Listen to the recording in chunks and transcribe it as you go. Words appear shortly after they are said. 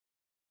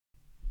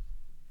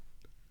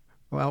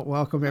Well,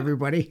 welcome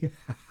everybody.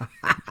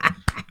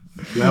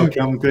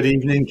 Welcome, good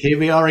evening. Here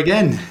we are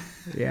again.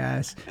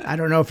 Yes, I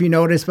don't know if you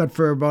noticed, but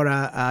for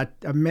about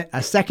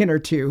a second or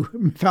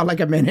two, felt like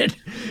a minute.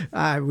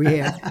 We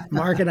had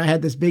Mark and I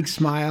had this big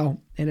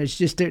smile, and it's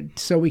just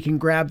so we can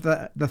grab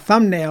the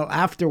thumbnail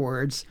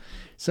afterwards,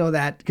 so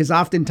that because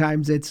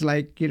oftentimes it's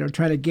like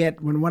trying to get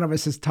when one of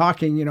us is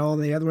talking,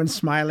 the other one's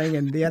smiling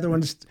and the other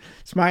one's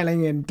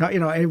smiling, and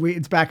and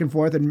it's back and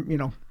forth,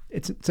 and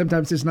it's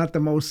sometimes it's not the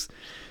most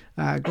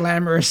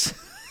glamorous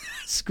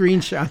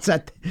screenshots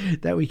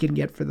that we can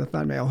get for the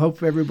thumbnail.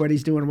 Hope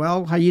everybody's doing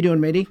well. How you doing,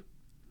 matey?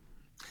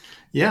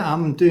 Yeah,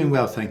 I'm doing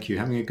well, thank you.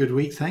 Having a good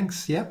week,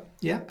 thanks. Yep.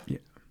 Yeah.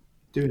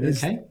 Doing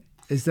Is okay.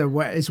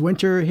 is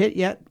winter hit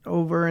yet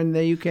over in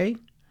the UK?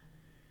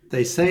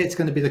 They say it's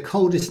going to be the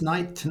coldest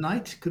night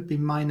tonight. Could be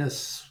it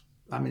was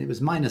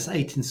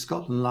 -8 in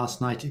Scotland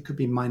last night. It could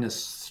be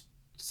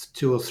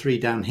 -2 or 3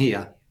 down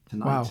here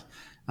tonight. Wow.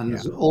 And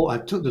Yeah. I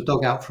took the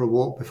dog out for a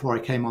walk before I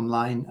came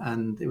online,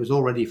 and it was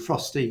already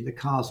frosty. The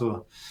cars were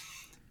a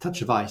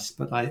touch of ice,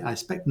 but I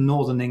expect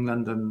Northern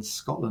England and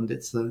Scotland,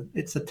 it's a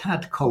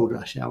tad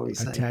colder, shall we A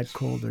say? tad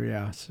colder,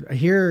 yeah. So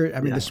here, I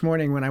mean, Yeah. this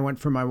morning when I went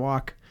for my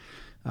walk,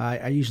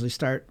 I usually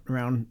start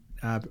around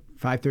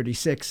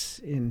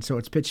 5:36, and so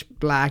it's pitch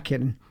black,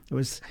 and it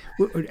was,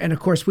 and of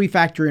course we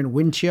factor in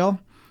wind chill.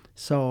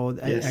 So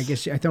I Yes.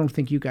 guess I don't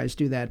think you guys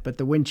do that, but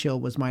the wind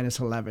chill was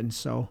 -11,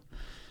 so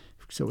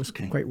it was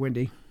Okay. quite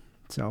windy.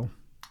 So,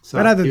 but So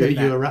other than you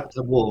that, were wrapped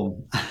up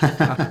warm.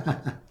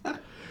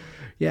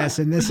 yes,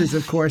 and this is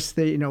of course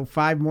the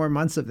 5 more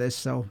months of this,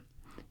 so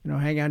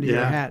hang on to your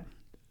Yeah. hat.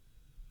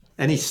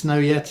 Any snow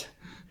yet?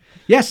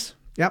 Yes,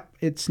 yep,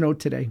 it snowed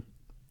today.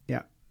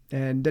 Yeah,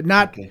 and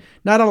Okay.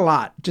 not a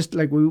lot, just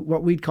like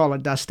what we'd call a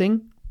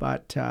dusting,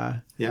 but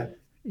Yeah.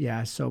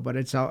 yeah. So, but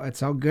it's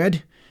all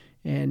good,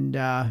 and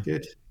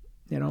Good.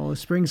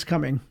 spring's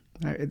coming.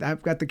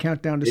 I've got the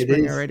countdown to It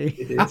spring is. already.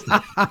 It is.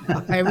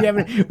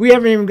 we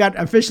haven't even got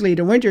officially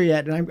to winter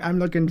yet, and I'm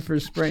looking for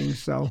spring.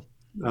 So.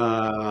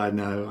 I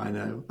know. I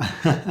know.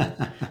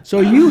 So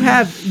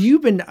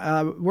you've been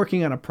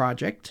working on a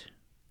project,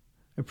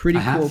 a I pretty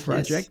cool have. Yes.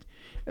 project.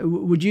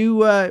 Would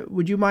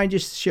you mind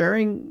just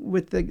sharing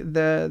with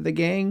the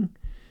gang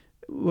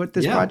what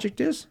this Yeah.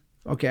 project is?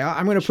 Okay,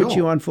 I'm going to put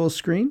you Sure. on full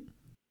screen.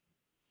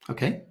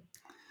 Okay.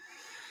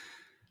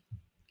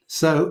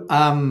 So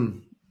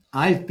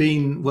I've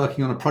been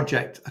working on a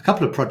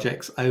couple of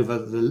projects over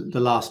the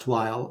last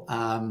while,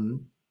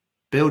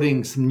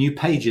 building some new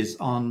pages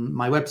on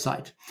my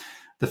website.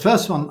 The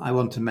first one I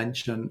want to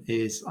mention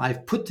is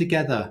I've put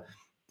together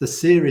the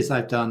series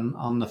I've done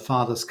on the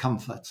Father's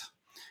Comfort.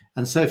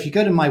 And so if you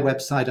go to my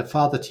website,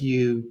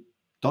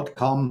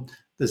 afathertoyou.com,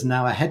 there's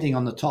now a heading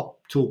on the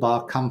top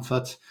toolbar,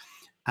 Comfort,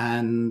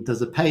 and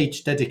there's a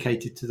page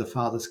dedicated to the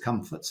Father's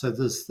Comfort. So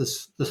there's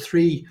the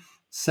 3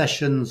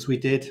 sessions we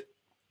did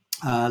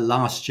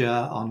last year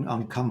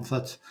on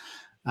comfort.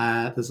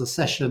 There's a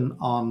session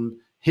on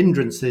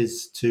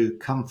hindrances to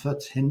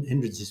comfort,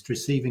 hindrances to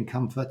receiving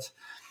comfort.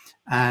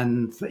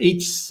 And for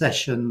each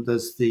session,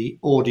 there's the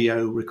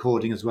audio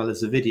recording as well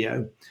as the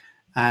video.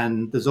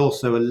 And there's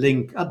also a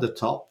link at the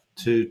top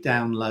to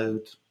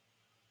download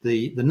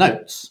the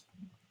notes.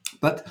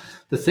 But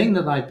the thing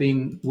that I've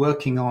been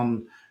working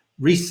on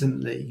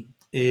recently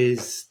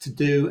is to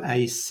do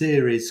a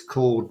series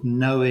called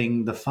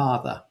Knowing the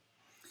Father.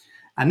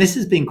 And this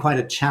has been quite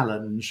a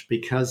challenge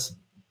because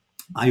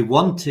I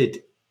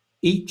wanted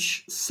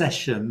each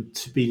session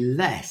to be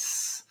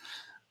less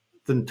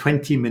than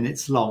 20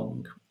 minutes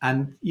long.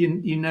 And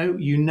you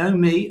know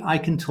me, I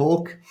can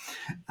talk,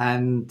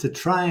 and to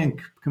try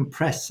and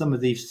compress some of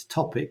these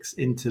topics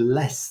into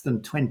less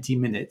than 20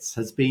 minutes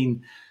has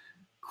been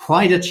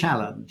quite a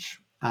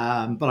challenge.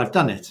 But I've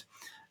done it.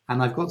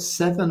 And I've got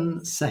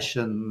 7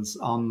 sessions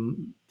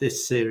on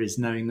this series,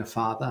 Knowing the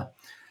Father.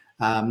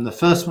 The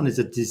first one is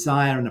a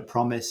desire and a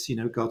promise,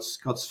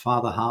 God's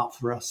father heart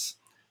for us.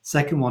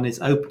 Second one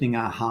is opening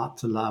our heart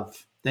to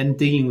love, then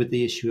dealing with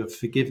the issue of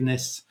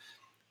forgiveness,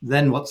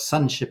 then what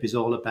sonship is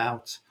all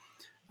about.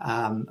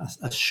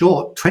 A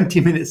short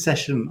 20-minute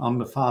session on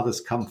the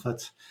Father's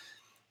comfort,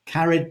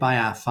 carried by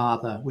our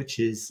Father, which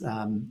is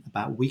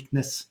about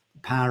weakness, the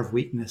power of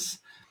weakness,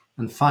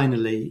 and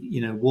finally,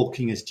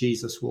 walking as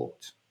Jesus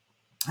walked.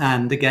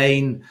 And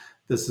again,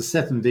 there's the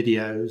 7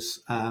 videos,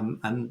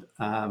 and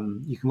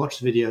you can watch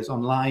the videos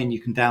online. You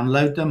can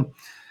download them.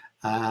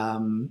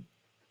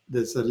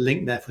 There's a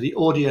link there for the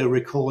audio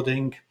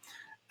recording,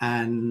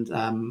 and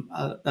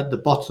at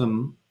the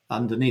bottom,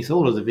 underneath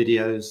all of the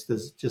videos,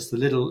 there's just a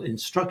little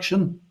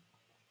instruction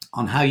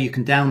on how you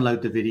can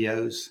download the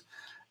videos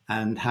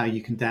and how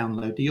you can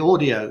download the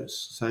audios.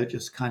 So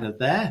just kind of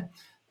there,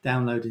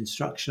 download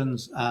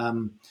instructions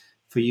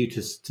for you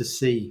to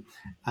see,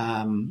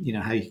 how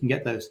you can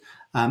get those.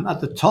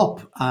 At the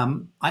top,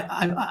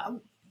 I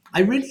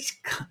really,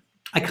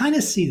 I kind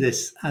of see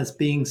this as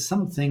being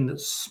something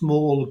that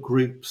small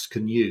groups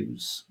can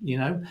use,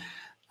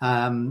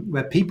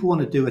 where people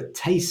want to do a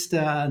taster,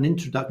 an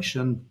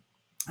introduction,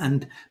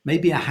 and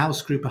maybe a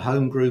house group, a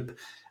home group.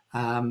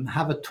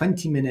 have a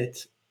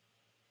 20-minute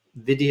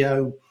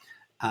video,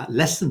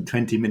 less than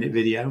 20-minute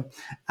video,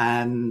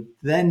 and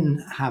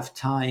then have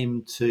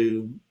time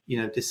to,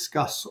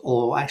 discuss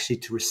or actually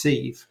to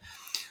receive.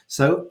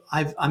 So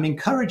I'm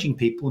encouraging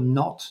people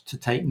not to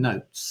take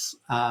notes,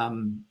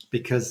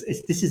 because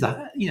this is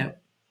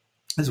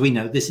as we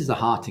know, this is a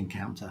heart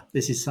encounter.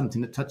 This is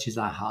something that touches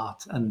our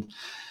heart. And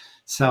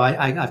so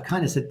I've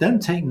kind of said,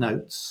 don't take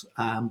notes,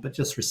 but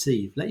just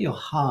receive. Let your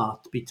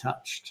heart be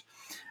touched.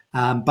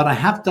 But I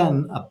have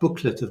done a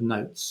booklet of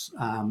notes,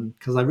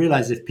 because I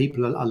realize if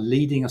people are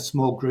leading a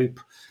small group,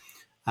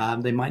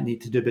 they might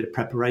need to do a bit of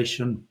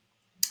preparation.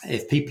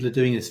 If people are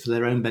doing this for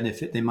their own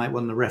benefit, they might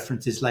want the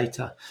references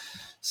later.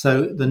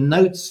 So the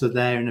notes are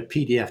there in a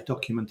PDF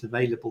document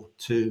available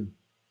to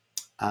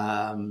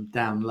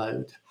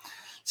download.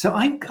 So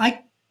I'm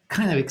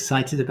kind of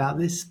excited about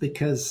this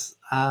because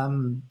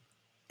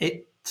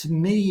to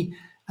me,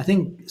 I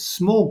think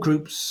small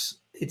groups,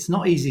 it's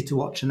not easy to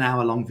watch an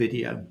hour-long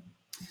video,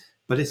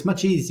 but it's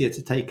much easier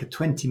to take a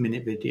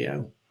 20-minute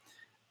video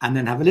and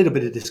then have a little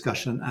bit of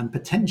discussion and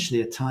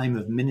potentially a time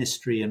of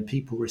ministry and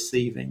people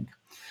receiving.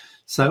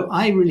 So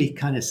I really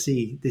kind of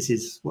see this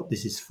is what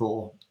this is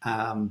for.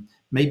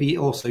 Maybe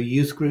also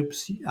youth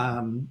groups,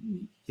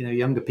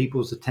 younger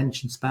people's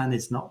attention span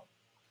is not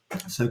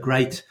so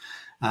great.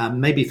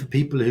 Maybe for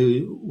people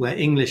where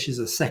English is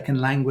a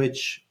second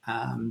language,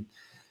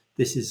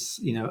 this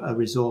is, a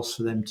resource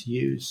for them to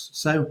use.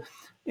 So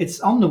it's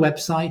on the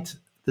website.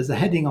 There's a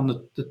heading on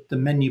the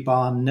menu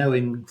bar,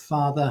 Knowing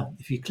Father.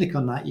 If you click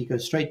on that, you go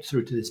straight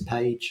through to this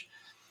page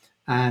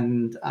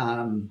and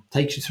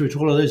takes you through to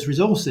all of those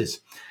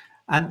resources.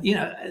 And,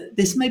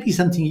 this may be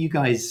something you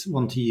guys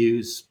want to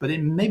use, but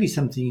it may be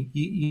something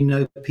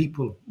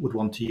people would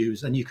want to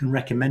use, and you can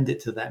recommend it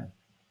to them.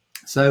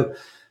 So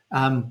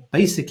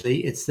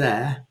basically, it's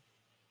there.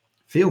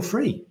 Feel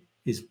free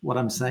is what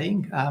I'm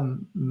saying.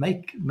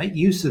 Make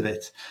use of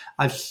it.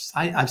 I've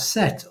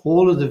set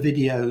all of the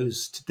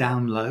videos to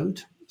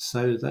download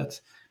so that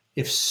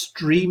if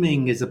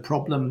streaming is a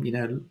problem,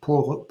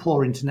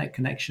 poor internet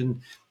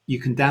connection, you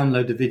can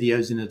download the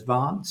videos in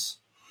advance.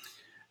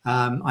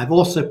 I've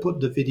also put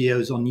the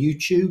videos on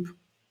YouTube.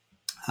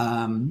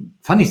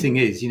 Funny thing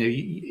is,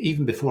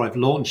 even before I've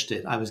launched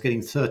it, I was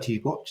getting 30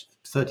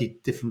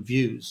 different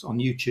views on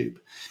YouTube.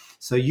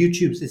 So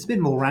YouTube's, it's a bit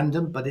more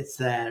random, but it's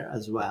there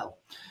as well.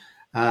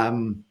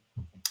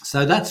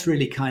 So that's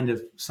really kind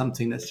of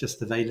something that's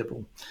just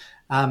available.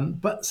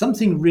 But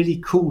something really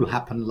cool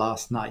happened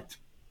last night.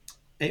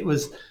 It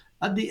was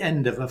at the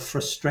end of a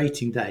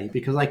frustrating day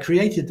because I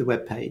created the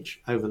webpage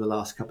over the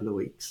last couple of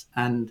weeks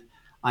and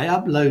I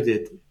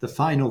uploaded the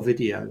final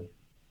video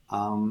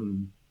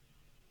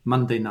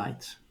Monday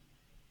night,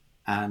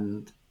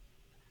 and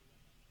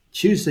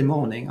Tuesday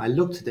morning I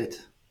looked at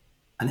it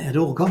and it had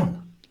all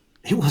gone.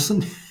 It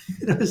wasn't,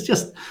 it was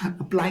just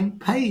a blank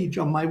page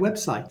on my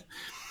website.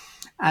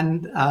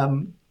 And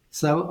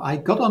so I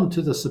got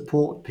onto the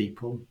support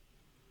people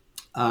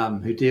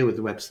who deal with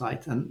the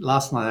website. And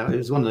last night, it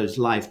was one of those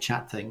live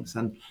chat things.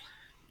 And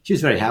she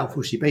was very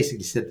helpful. She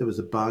basically said there was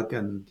a bug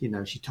and,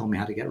 she told me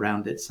how to get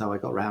around it. So I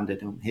got around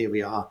it and here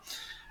we are.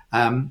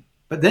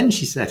 But then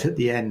she said at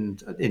the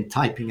end, in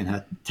typing in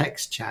her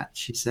text chat,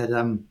 she said,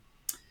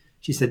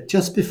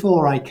 just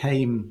before I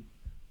came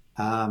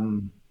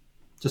on,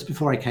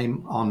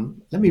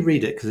 let me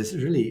read it because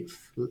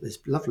it's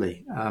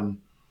lovely. I'll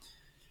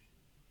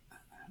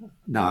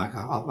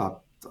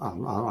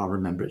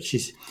remember it. She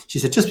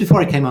said, just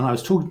before I came on, I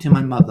was talking to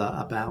my mother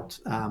about,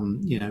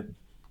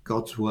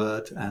 God's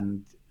word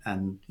and,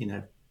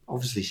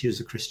 obviously she was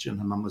a Christian,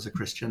 her mum was a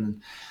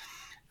Christian.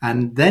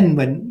 And then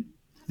when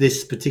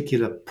this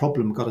particular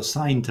problem got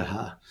assigned to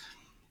her,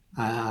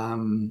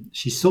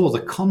 she saw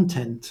the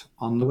content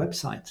on the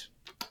website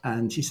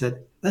and she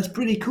said, that's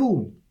pretty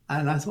cool.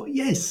 And I thought,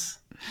 yes.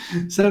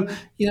 So,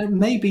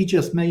 maybe,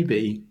 just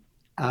maybe,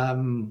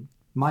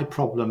 my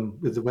problem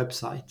with the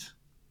website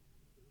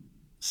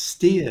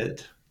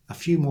steered a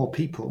few more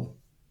people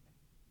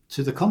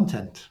to the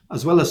content,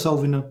 as well as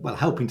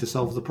helping to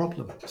solve the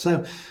problem.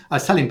 So I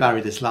was telling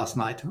Barry this last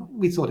night.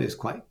 We thought it was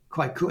quite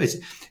cool.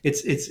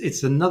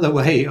 It's another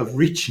way of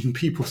reaching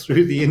people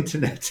through the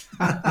internet.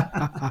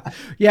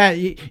 Yeah,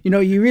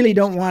 you really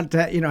don't want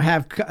to,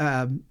 have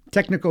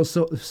technical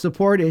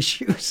support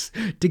issues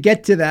to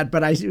get to that.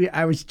 But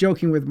I was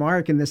joking with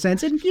Mark in the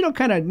sense, and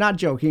kind of not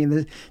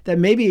joking, that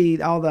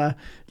maybe all the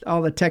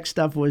tech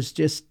stuff was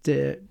just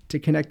to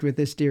connect with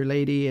this dear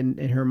lady and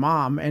her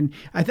mom. And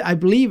I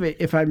believe,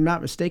 if I'm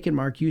not mistaken,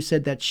 Mark, you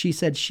said that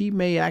she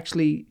may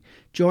actually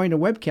join a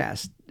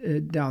webcast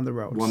down the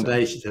road. One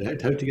day she said,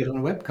 I hope to get on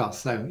a webcast.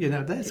 So,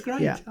 that's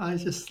great. Yeah. I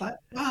was just like,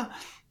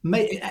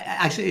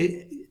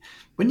 actually,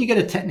 when you get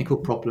a technical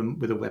problem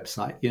with a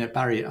website,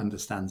 Barry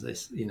understands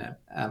this,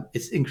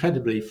 it's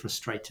incredibly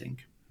frustrating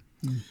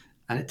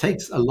and it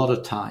takes a lot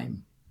of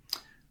time.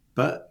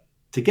 But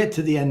to get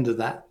to the end of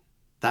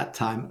that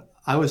time,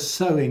 I was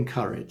so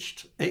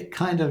encouraged.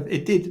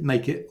 It did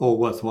make it all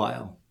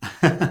worthwhile.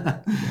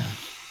 Yeah.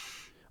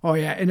 Oh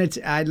yeah, and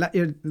I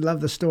love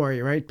the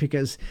story, right?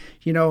 Because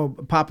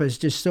Papa's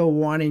just so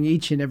wanting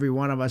each and every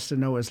one of us to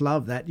know his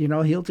love that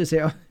he'll just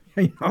say, oh,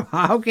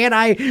 how can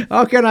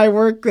I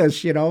work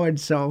this, and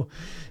so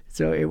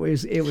it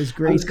was I was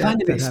great kind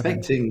that of that happened.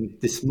 expecting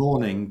this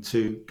morning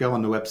to go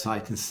on the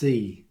website and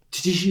see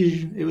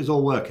it was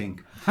all working,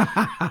 but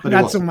it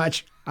Not so wasn't.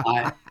 much.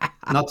 I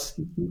not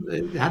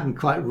it hadn't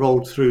quite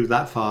rolled through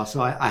that far,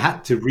 so I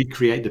had to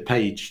recreate the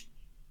page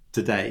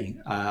today,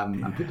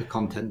 and put the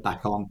content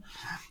back on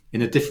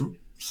in a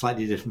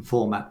slightly different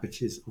format,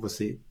 which is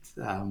obviously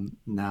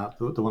now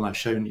the one I've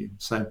shown you.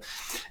 So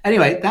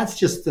anyway, that's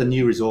just a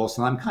new resource,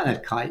 and I'm kind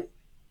of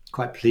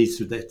quite pleased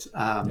with it.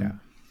 Yeah.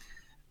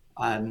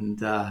 And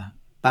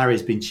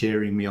Barry's been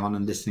cheering me on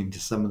and listening to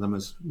some of them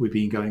as we've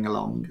been going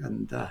along.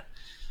 And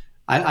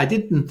I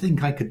didn't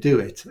think I could do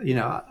it.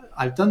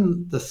 I've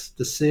done the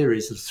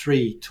series of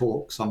 3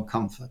 talks on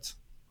comfort,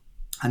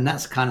 and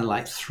that's kind of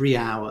like 3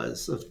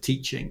 hours of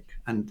teaching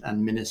and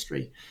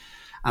ministry.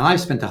 And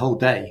I've spent a whole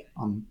day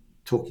on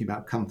talking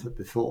about comfort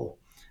before.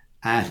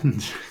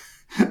 And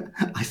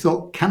I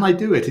thought, can I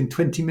do it in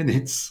 20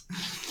 minutes?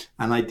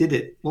 And I did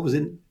it, what was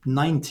it,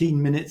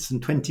 19 minutes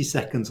and 20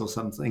 seconds or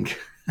something.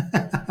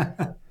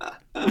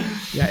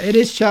 Yeah, it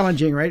is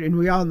challenging, right? And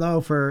we all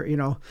know for,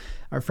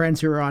 our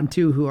friends who are on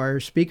too, who are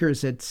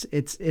speakers,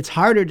 it's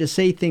harder to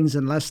say things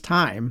in less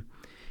time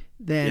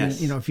than,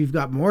 Yes. if you've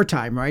got more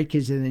time, right?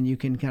 Because then you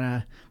can kind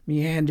of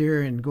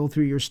meander and go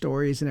through your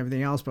stories and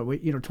everything else. But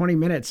 20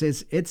 minutes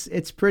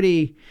it's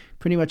pretty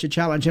much a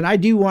challenge. And I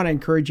do want to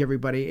encourage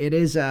everybody. It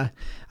is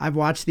I've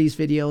watched these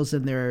videos,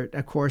 and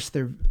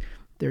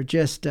they're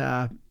just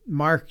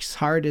Mark's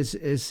heart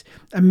is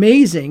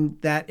amazing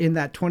that in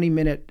that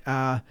 20-minute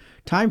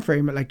time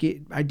frame,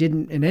 I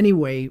didn't in any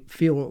way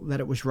feel that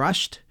it was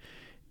rushed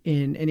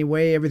in any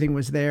way. Everything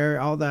was there.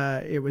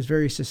 It was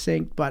very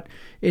succinct, but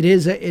it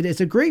is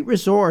a great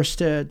resource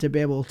to be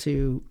able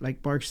to,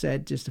 like Mark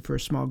said, just for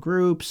small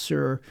groups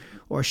or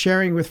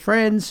sharing with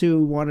friends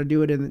who want to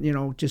do it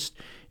in, just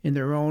in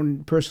their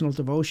own personal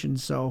devotion.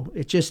 So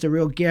it's just a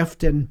real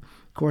gift. And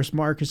of course,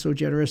 Mark is so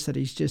generous that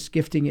he's just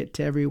gifting it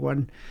to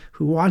everyone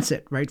who wants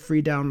it, right?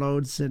 Free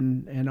downloads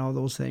and all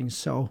those things.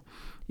 So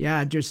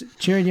yeah, just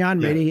cheering you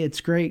on, Yeah. matey. It's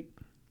great.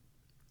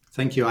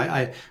 Thank you.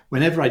 I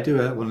whenever I do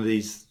one of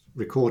these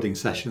recording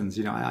sessions,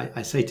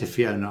 I say to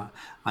Fiona,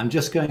 I'm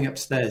just going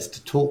upstairs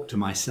to talk to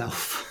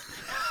myself.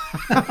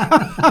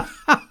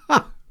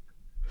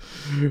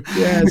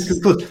 Yes.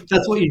 Because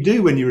that's what you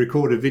do when you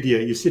record a video.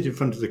 You sit in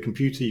front of the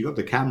computer, you've got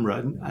the camera,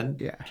 and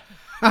Yeah.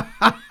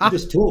 you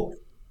just talk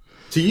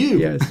to you.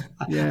 Yes.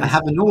 I Yes.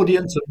 have an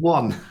audience of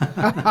one,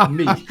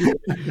 me.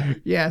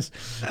 Yes,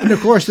 and of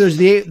course there's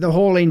the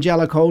whole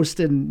angelic host,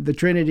 and the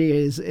Trinity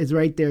is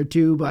right there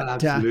too.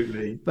 But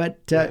Absolutely.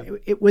 Yeah.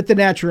 With the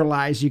natural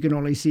eyes, you can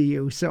only see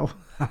you. So,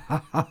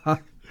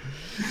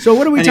 so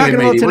what are we talking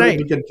about today?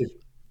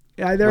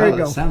 Yeah, there you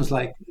go.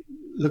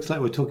 It looks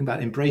like we're talking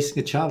about embracing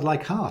a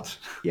childlike heart.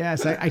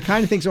 Yes, I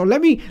kind of think so.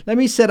 Let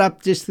me set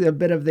up just a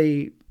bit of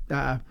the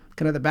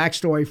kind of the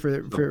backstory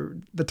for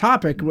the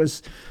topic.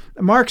 Was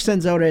Mark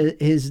sends out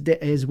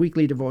his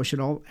weekly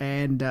devotional,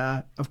 and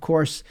of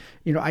course,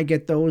 I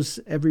get those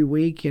every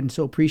week, and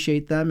so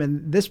appreciate them.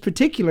 And this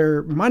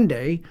particular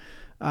Monday,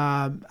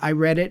 I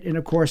read it, and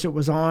of course, it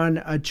was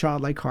on a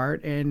childlike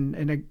heart.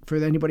 And for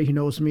anybody who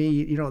knows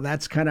me,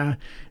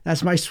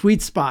 that's my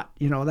sweet spot.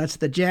 That's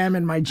the jam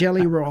in my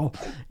jelly roll.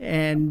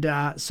 And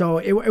so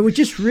it was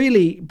just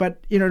really,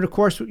 but of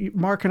course,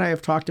 Mark and I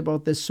have talked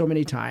about this so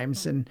many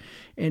times,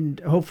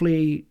 and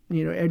hopefully,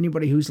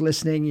 anybody who's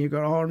listening, you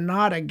go, oh,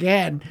 not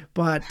again.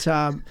 But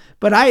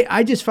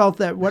I just felt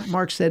that what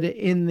Mark said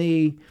in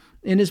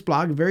his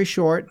blog, very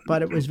short,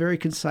 but it was very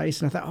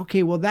concise. And I thought,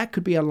 okay, well, that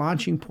could be a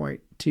launching point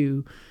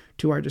to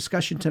our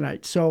discussion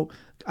tonight. So,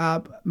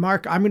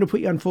 Mark, I'm going to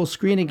put you on full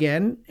screen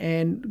again.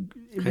 And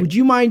Okay. Would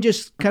you mind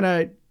just kind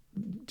of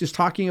just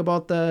talking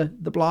about the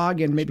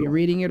blog and maybe Sure.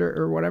 reading it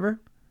or whatever?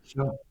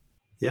 Sure.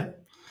 Yeah.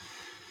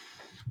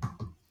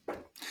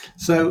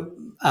 So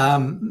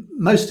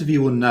most of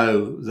you will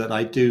know that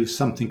I do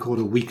something called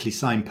a weekly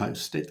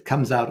signpost. It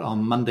comes out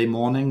on Monday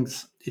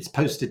mornings. It's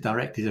posted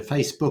directly to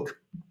Facebook.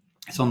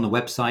 It's on the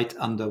website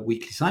under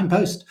weekly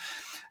signpost.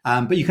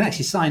 But you can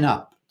actually sign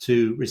up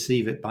to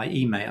receive it by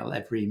email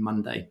every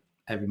Monday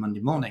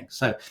morning.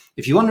 So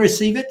if you want to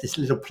receive it, this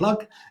little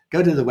plug,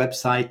 go to the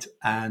website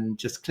and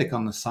just click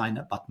on the sign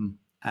up button,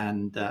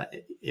 and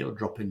it'll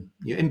drop in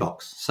your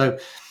inbox. So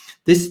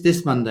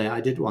this Monday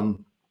I did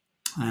one,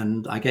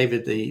 and I gave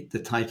it the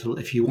title,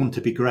 If You Want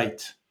to Be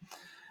Great.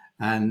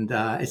 And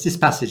it's this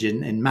passage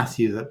in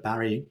Matthew that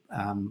Barry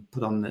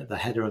put on the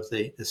header of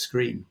the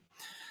screen.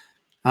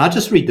 And I'll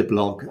just read the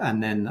blog,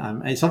 and then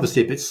it's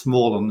obviously a bit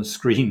small on the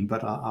screen,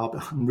 but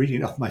I'm reading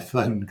it off my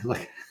phone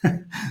because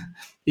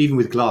even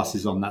with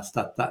glasses on,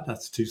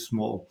 that's too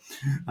small.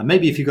 And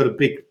maybe if you've got a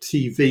big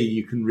TV,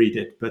 you can read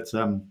it, but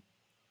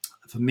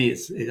for me,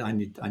 I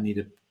need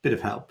a bit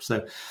of help.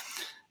 So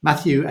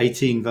Matthew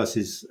 18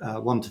 verses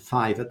 1 to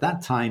 5. At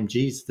that time,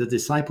 the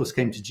disciples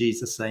came to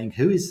Jesus saying,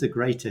 "Who is the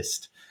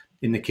greatest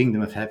in the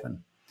kingdom of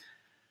heaven.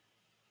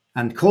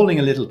 And calling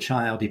a little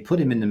child, he put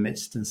him in the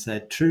midst and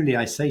said, truly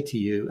I say to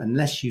you,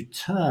 unless you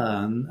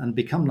turn and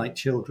become like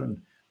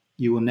children,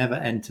 you will never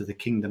enter the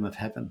kingdom of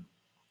heaven.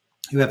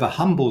 Whoever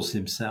humbles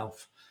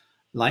himself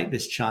like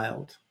this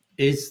child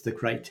is the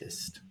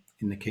greatest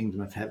in the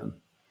kingdom of heaven.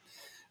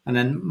 And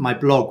then my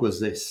blog was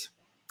this.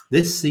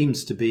 This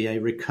seems to be a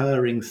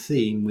recurring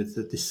theme with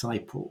the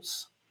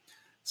disciples.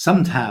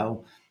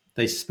 Somehow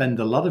they spend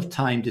a lot of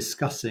time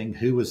discussing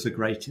who was the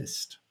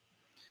greatest.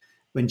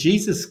 When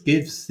Jesus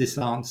gives this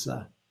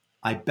answer,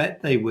 I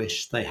bet they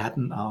wish they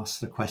hadn't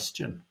asked the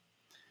question.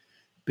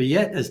 But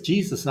yet, as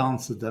Jesus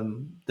answered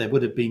them, there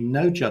would have been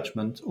no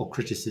judgment or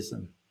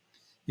criticism.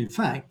 In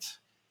fact,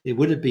 it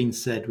would have been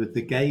said with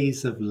the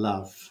gaze of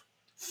love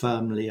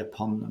firmly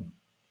upon them.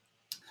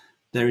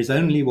 There is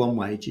only one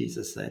way,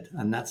 Jesus said,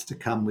 and that's to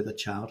come with a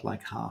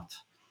childlike heart,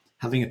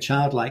 having a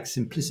childlike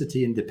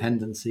simplicity and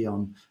dependency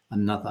on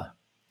another,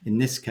 in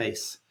this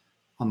case,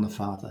 on the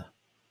Father.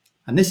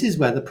 And this is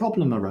where the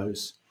problem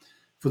arose.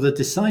 For the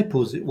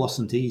disciples, it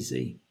wasn't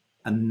easy,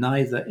 and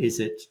neither is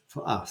it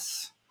for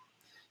us.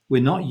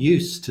 We're not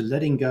used to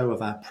letting go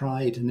of our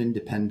pride and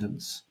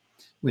independence.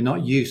 We're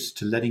not used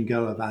to letting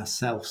go of our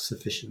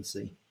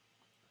self-sufficiency.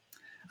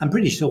 I'm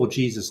pretty sure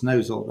Jesus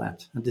knows all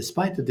that, and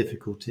despite the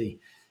difficulty,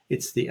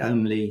 it's the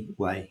only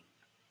way.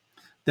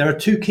 There are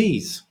two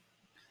keys,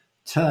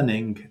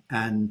 turning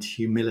and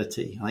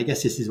humility. I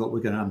guess this is what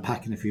we're going to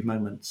unpack in a few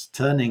moments,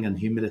 turning and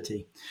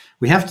humility.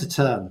 We have to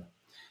turn.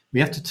 We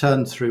have to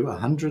turn through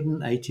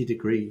 180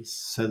 degrees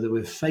so that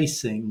we're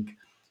facing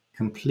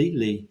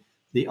completely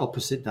the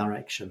opposite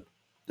direction.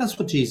 That's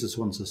what Jesus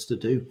wants us to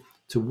do,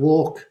 to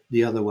walk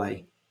the other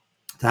way.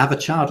 To have a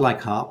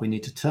childlike heart, we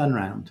need to turn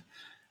around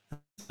and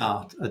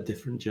start a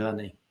different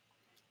journey.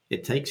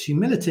 It takes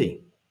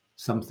humility,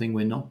 something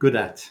we're not good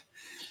at.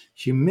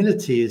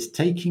 Humility is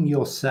taking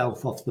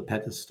yourself off the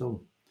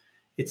pedestal.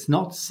 It's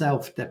not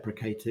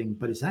self-deprecating,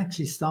 but it's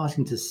actually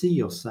starting to see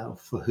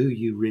yourself for who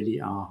you really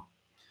are.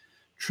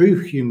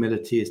 True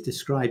humility is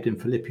described in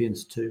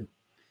Philippians 2.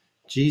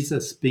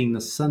 Jesus, being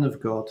the Son of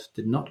God,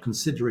 did not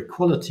consider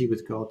equality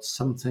with God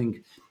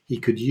something he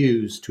could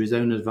use to his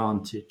own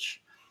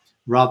advantage.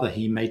 Rather,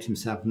 he made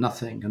himself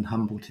nothing and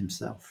humbled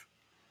himself.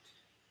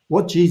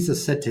 What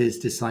Jesus said to his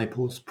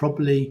disciples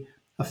probably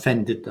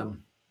offended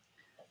them.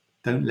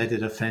 Don't let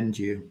it offend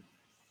you.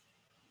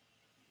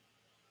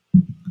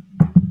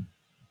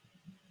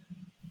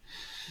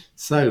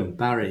 So,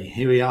 Barry,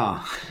 here we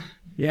are.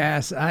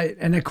 Yes,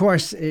 and of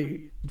course,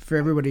 for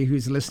everybody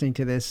who's listening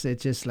to this,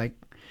 it's just like,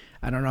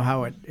 I don't know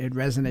how it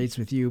resonates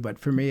with you, but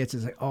for me, it's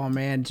just like, oh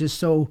man, just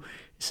so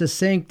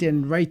succinct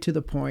and right to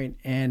the point.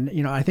 And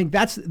I think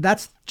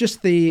that's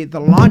just the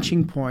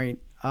launching point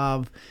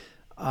of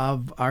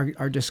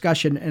our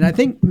discussion. And I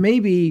think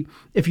maybe,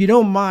 if you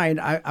don't mind,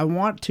 I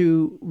want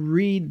to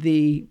read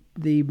the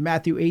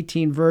Matthew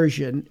 18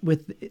 version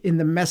in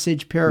the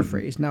Message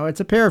paraphrase. Now, it's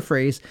a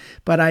paraphrase,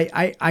 but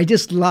I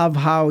just love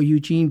how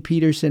Eugene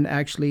Peterson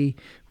actually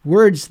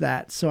words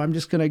that. So I'm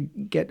just going to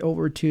get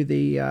over to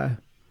the,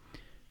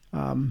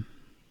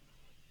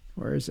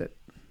 where is it?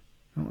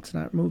 Oh, it's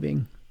not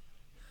moving.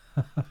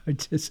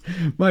 Just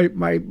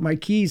my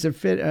keys are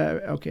fit.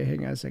 Okay,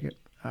 hang on a second.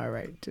 All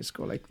right, just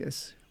go like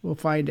this. We'll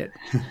find it.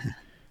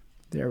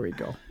 There we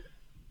go.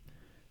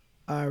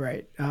 All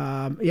right.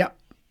 Yep.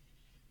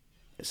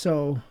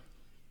 So,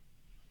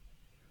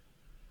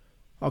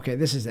 okay,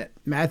 this is it.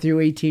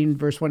 Matthew 18,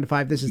 verse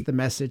 1-5. This is the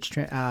Message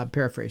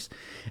paraphrase.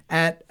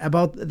 At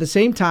about the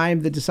same time,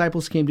 the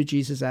disciples came to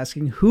Jesus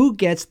asking, who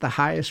gets the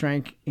highest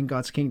rank in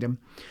God's kingdom?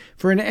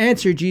 For an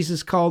answer,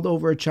 Jesus called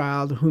over a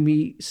child whom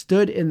he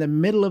stood in the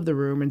middle of the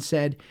room and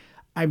said,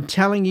 I'm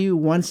telling you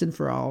once and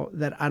for all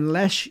that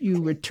unless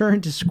you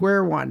return to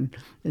square one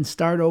and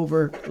start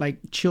over like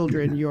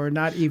children, you're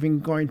not even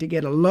going to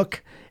get a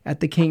look at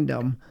the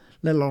kingdom,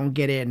 let alone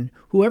get in.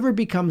 Whoever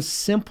becomes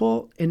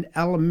simple and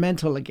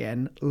elemental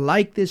again,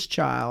 like this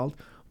child,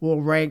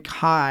 will rank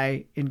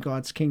high in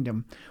God's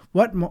kingdom.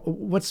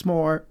 What's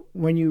more,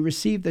 when you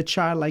receive the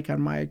childlike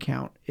on my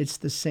account, it's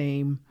the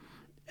same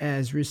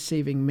as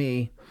receiving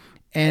me.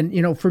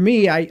 And, for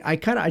me, I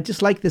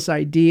just like this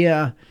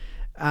idea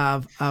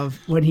of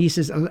when he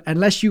says,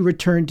 unless you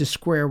return to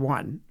square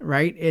one,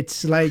 right?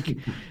 It's like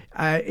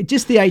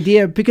just the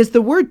idea, because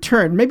the word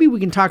turn, maybe we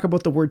can talk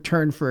about the word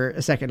turn for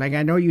a second. Like,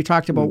 I know you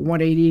talked about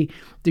 180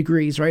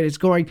 degrees, right? It's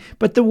going,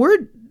 but the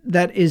word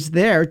that is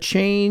there,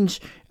 change,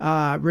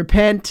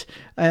 repent,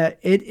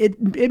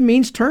 it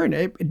means turn.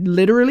 It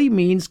literally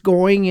means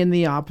going in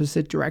the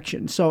opposite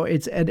direction. So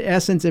it's in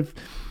essence, if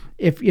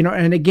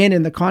and again,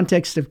 in the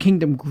context of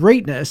kingdom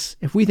greatness,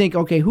 if we think,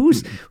 okay, who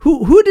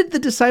did the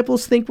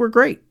disciples think were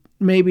great?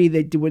 Maybe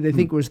would they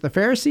think it was the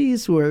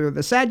Pharisees, or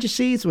the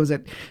Sadducees? Was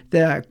it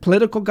the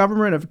political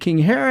government of King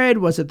Herod?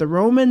 Was it the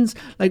Romans?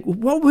 Like,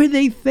 what were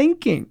they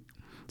thinking?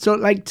 So,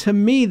 like, to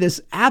me, this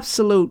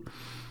absolute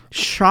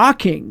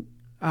shocking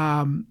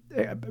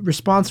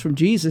response from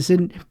Jesus,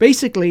 and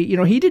basically,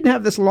 he didn't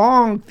have this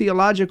long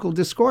theological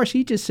discourse.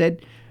 He just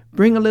said,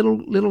 bring a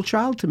little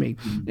child to me.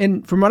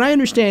 And from what I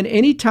understand,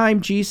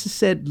 anytime Jesus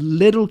said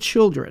little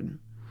children,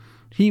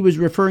 he was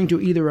referring to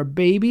either a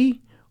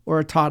baby or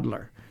a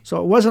toddler. So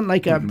it wasn't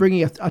like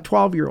bringing a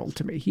 12-year-old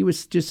to me. He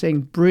was just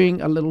saying,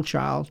 bring a little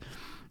child.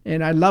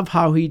 And I love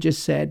how he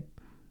just said,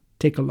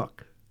 take a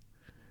look.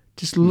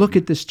 Just look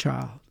at this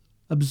child.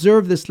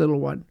 Observe this little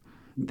one.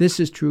 This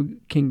is true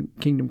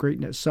kingdom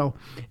greatness. So,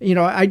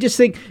 I just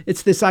think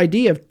it's this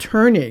idea of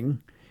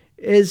turning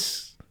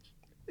it's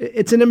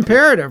an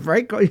imperative,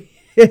 right?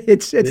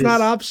 It's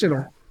not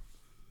optional.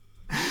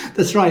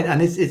 That's right.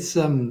 And it's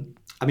one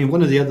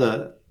of the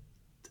other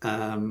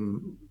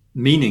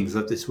meanings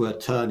of this word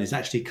turn is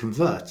actually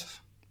convert.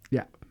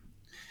 Yeah.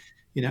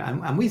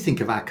 And we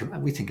think of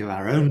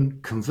our own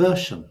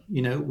conversion.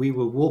 We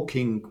were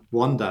walking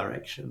one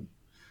direction,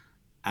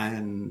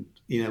 and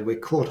we're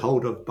caught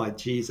hold of by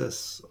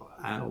Jesus,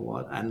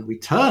 and we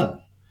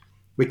turn.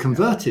 We're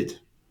converted,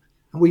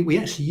 and we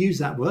actually use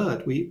that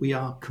word. We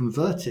are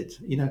converted.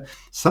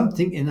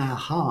 Something in our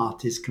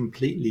heart is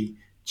completely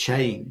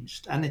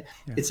changed, and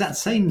it's that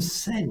same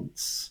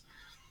sense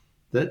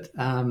that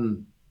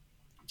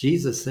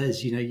Jesus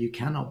says, you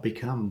cannot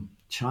become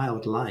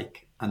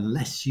childlike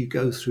unless you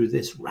go through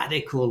this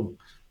radical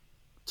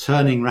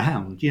turning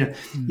round. You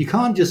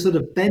can't just sort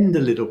of bend a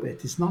little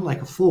bit. It's not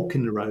like a fork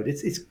in the road.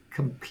 It's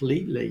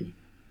completely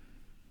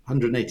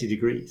 180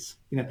 degrees.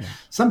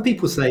 Some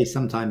people say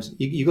sometimes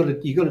you got to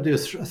do a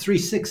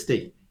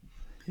 360.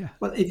 Yeah.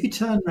 Well, if you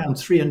turn around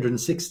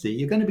 360,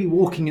 you're going to be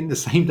walking in the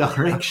same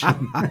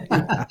direction.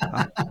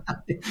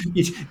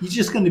 You're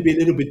just going to be a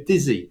little bit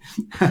dizzy.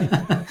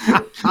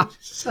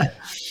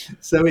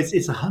 So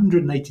it's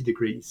 180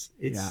 degrees.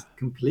 It's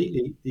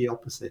completely the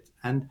opposite.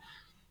 And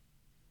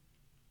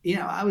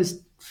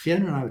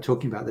Fiona and I were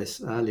talking about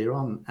this earlier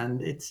on,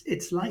 and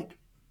it's like,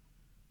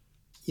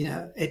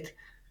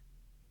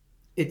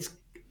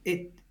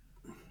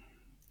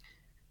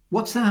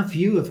 what's our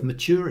view of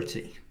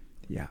maturity?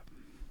 Yeah.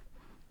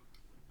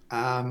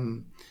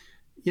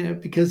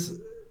 Because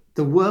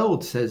the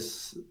world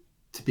says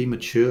to be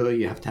mature,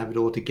 you have to have it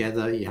all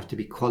together. You have to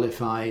be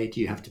qualified.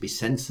 You have to be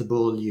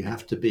sensible. You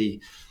have to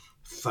be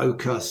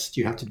focused.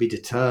 You have to be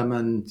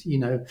determined.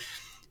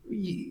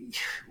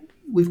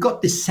 We've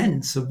got this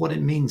sense of what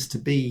it means to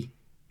be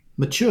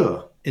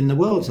mature in the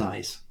world's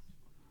eyes.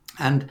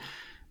 And,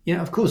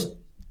 of course,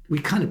 we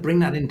kind of bring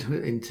that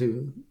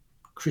into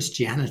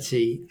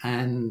Christianity,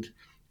 and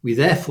we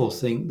therefore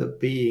think that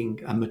being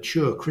a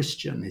mature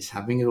Christian is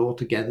having it all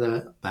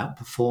together, about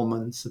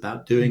performance,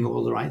 about doing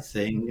all the right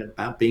thing,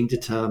 about being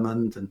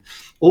determined, and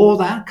all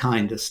that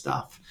kind of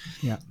stuff.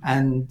 Yeah.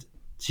 And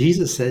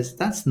Jesus says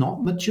that's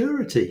not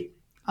maturity.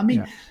 I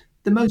mean,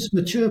 the most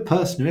mature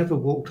person who ever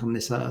walked on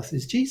this earth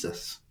is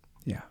Jesus.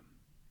 Yeah.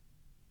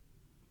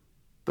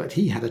 But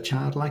he had a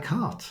childlike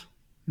heart.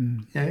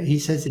 He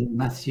says in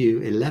Matthew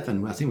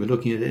 11, I think we're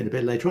looking at it a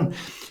bit later on,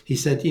 he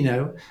said,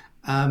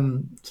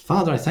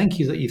 Father, I thank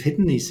you that you've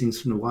hidden these things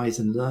from the wise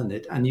and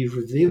learned, and you've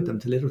revealed them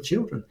to little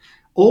children.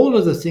 All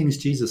of the things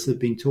Jesus had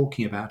been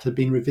talking about had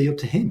been revealed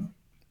to him.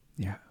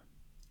 Yeah.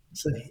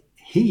 So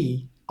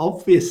he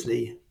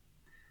obviously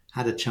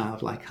had a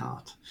childlike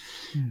heart,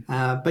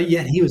 but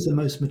yet he was the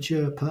most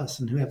mature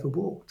person who ever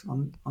walked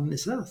on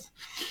this earth.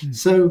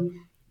 So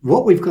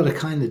what we've got to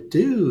kind of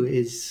do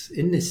is,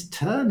 in this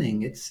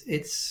turning,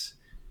 it's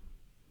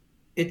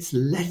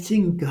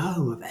letting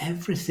go of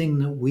everything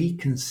that we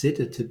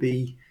consider to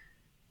be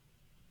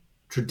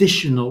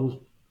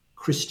traditional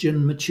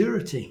Christian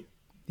maturity.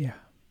 Yeah.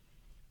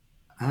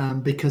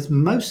 Because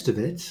most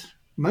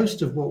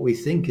of what we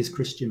think is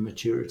Christian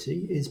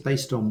maturity is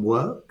based on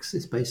works,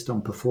 it's based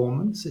on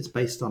performance, it's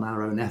based on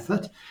our own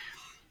effort.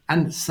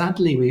 And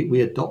sadly, we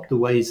adopt the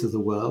ways of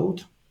the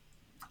world.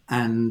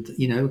 And,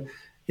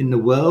 in the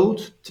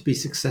world, to be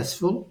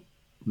successful,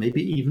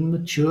 maybe even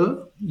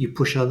mature, you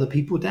push other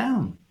people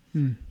down.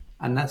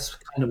 And that's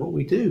kind of what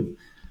we do.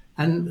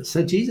 And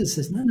so Jesus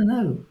says,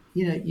 no,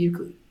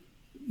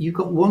 you've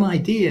got one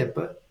idea,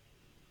 but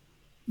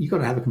you've got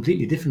to have a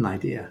completely different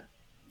idea.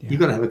 Yeah. You've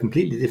got to have a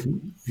completely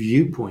different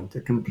viewpoint,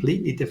 a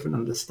completely different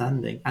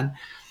understanding. And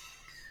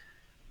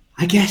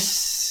I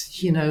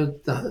guess,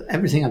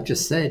 everything I've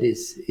just said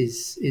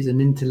is an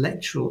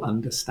intellectual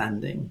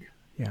understanding.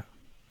 Yeah.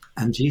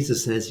 And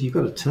Jesus says, you've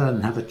got to turn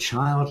and have a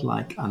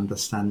childlike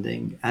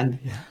understanding. And,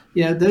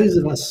 those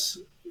of us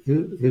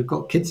who've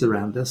got kids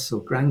around us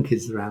or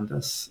grandkids around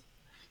us,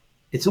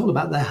 it's all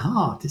about their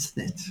heart,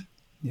 isn't it?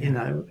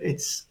 Yeah.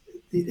 It's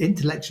the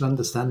intellectual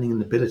understanding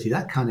and ability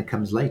that kind of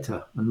comes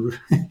later.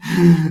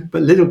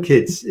 But little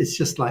kids, it's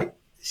just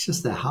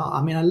their heart.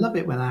 I mean, I love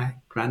it when our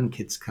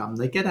grandkids come.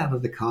 They get out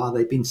of the car.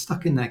 They've been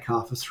stuck in their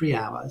car for 3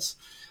 hours.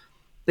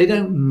 They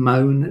don't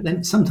moan.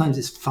 Then sometimes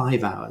it's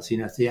 5 hours.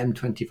 If the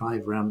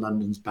M25 around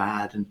London's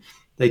bad and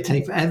they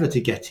take forever to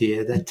get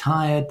here, they're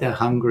tired, they're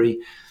hungry.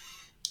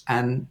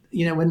 And,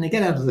 when they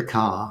get out of the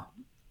car,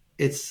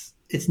 it's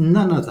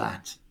none of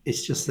that.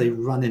 It's just they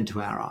run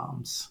into our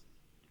arms.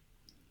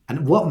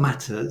 And what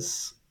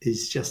matters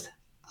is just,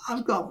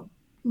 I've got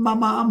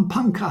Mama and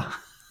Punka.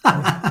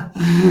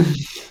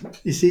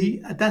 You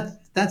see,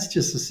 that's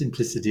just the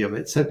simplicity of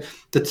it. So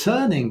the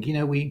turning,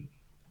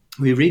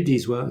 we read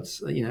these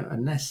words,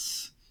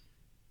 unless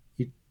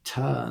you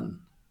turn.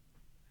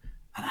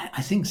 And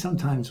I think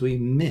sometimes we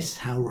miss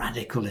how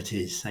radical it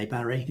is, eh,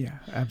 Barry? Yeah,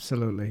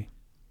 absolutely.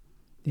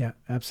 Yeah,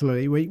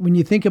 absolutely. When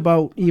you think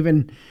about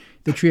even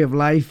the tree of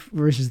life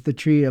versus the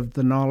tree of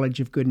the knowledge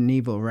of good and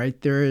evil,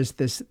 right? There is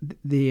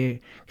the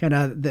kind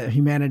of the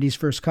humanity's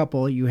first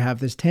couple, you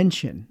have this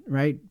tension,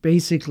 right?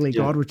 Basically,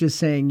 Yeah. God was just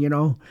saying,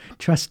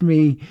 trust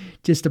me,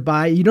 just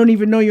abide. You don't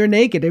even know you're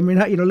naked. I mean,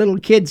 little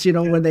kids,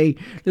 when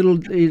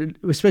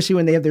especially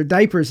when they have their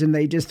diapers and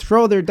they just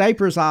throw their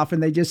diapers off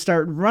and they just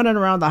start running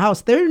around the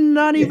house. They're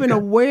not even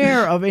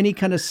aware of any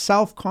kind of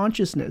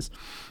self-consciousness.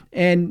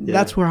 And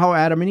that's how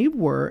Adam and Eve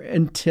were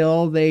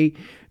until they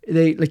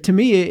like, to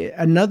me,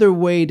 another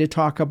way to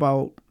talk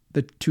about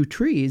the two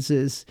trees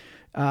is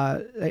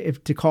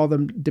if to call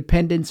them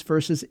dependence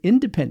versus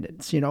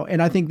independence,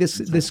 and I think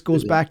this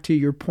goes back to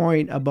your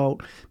point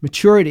about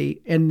maturity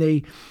and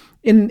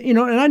and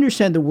I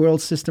understand the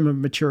world system of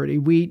maturity.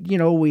 We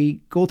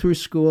go through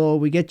school,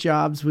 we get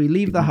jobs, we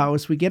leave the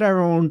house, we get our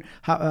own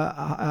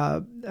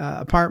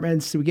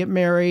apartments, we get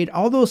married.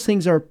 All those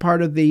things are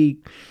part of the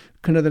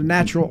kind of the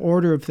natural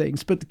order of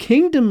things. But the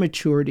kingdom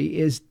maturity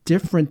is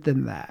different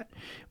than that.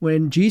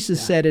 When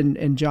Jesus said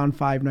in John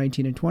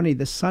 5:19 and 20,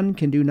 the Son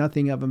can do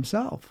nothing of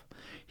himself.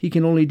 He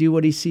can only do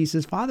what he sees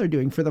his Father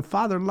doing. For the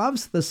Father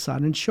loves the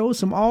Son and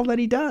shows him all that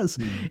he does.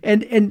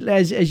 And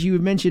as you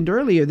mentioned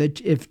earlier, that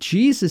if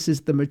Jesus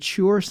is the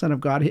mature Son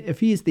of God,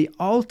 if he is the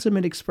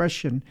ultimate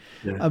expression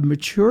of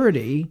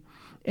maturity,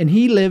 and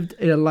he lived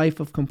a life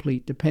of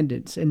complete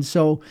dependence. And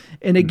so,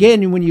 and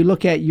again, when you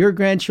look at your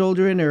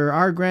grandchildren or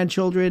our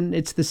grandchildren,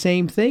 it's the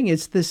same thing.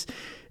 It's this,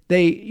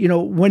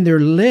 when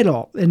they're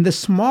little, and the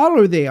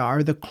smaller they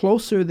are, the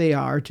closer they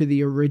are to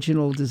the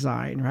original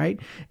design, right?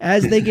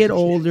 As they get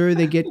older,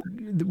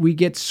 we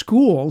get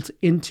schooled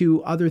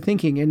into other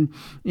thinking. And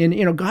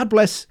God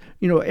bless,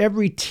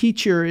 every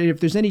teacher. And if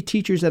there's any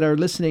teachers that are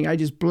listening, I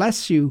just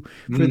bless you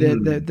for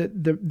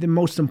the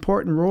most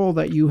important role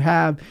that you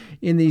have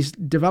in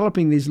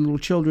developing these little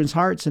children's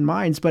hearts and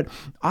minds. But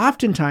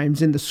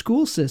oftentimes in the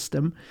school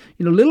system,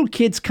 little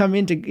kids come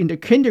into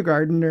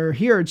kindergarten, or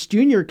here it's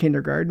junior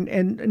kindergarten,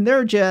 and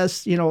they're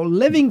just,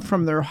 living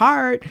from their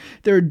heart.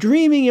 They're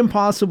dreaming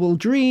impossible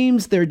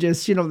dreams. They're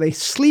just, they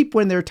sleep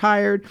when they're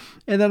tired.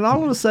 And then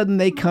all of a sudden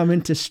they come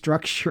into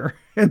structure.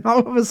 And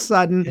all of a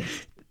sudden,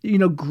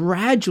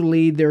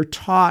 gradually they're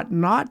taught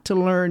not to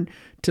learn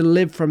to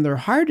live from their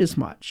heart as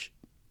much,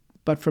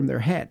 but from their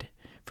head,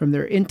 from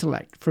their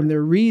intellect, from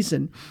their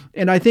reason.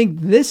 And I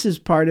think this is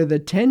part of the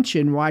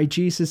tension why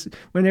Jesus,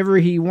 whenever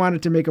he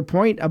wanted to make a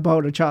point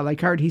about a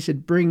childlike heart, he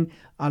said, bring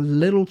a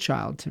little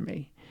child to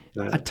me.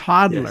 A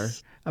toddler,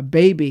 a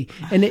baby.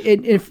 And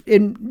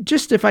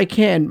if I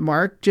can,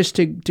 Mark, just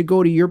to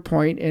go to your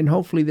point, and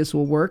hopefully this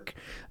will work,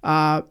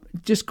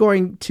 just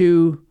going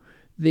to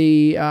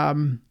the,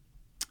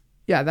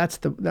 that's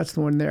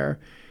the one there,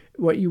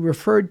 what you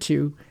referred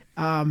to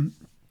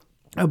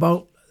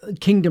about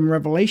kingdom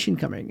revelation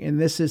coming. And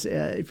this is,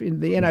 in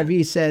the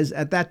NIV says,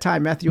 at that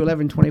time, Matthew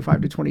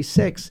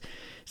 11:25-26,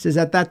 says,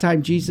 at that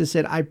time, Jesus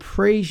said, I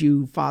praise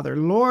you, Father,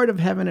 Lord of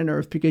heaven and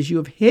earth, because you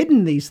have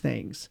hidden these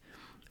things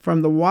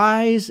from the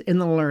wise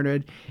and the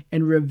learned,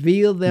 and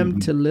reveal them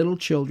to little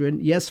children.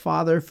 Yes,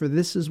 Father, for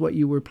this is what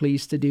you were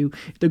pleased to do.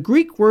 The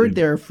Greek word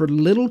there for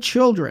little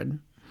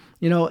children,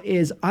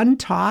 is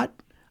untaught,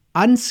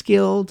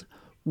 unskilled,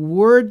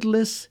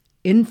 wordless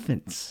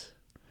infants.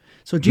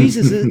 So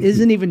Jesus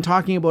isn't even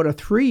talking about a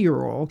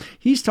 3-year-old.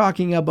 He's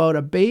talking about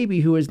a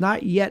baby who has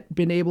not yet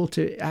been able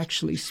to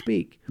actually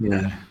speak.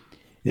 Yeah.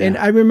 And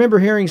I remember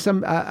hearing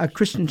a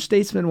Christian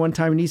statesman one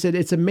time, and he said,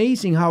 it's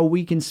amazing how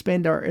we can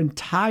spend our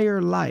entire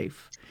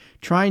life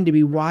trying to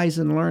be wise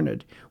and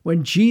learned,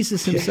 when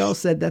Jesus himself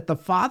said that the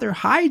Father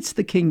hides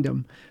the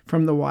kingdom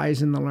from the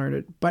wise and the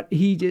learned, but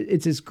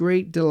it's his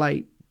great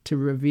delight to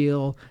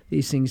reveal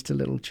these things to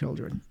little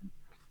children.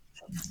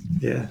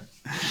 Yeah.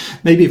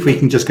 Maybe if we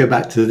can just go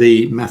back to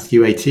the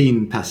Matthew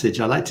 18 passage,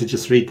 I'd like to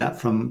just read that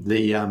from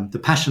the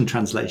Passion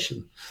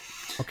Translation.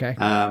 Okay.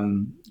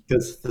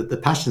 Because the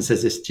Passion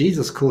says this: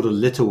 Jesus called a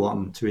little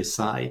one to his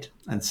side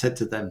and said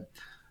to them,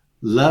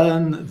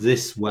 learn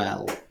this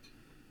well.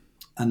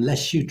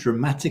 Unless you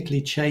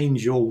dramatically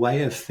change your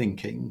way of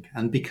thinking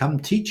and become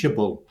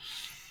teachable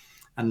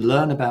and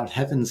learn about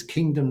heaven's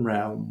kingdom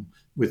realm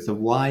with the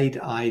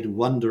wide-eyed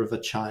wonder of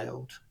a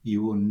child,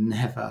 you will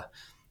never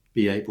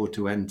be able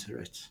to enter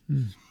it.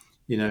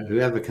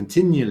 Whoever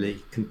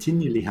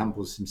continually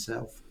humbles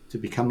himself to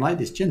become like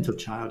this gentle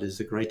child is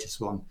the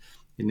greatest one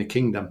in the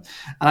kingdom.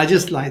 And I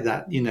just like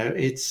that,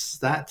 it's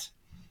that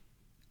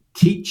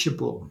the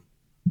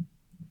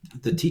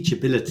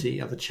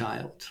teachability of a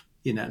child,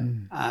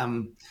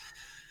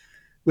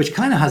 which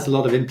kind of has a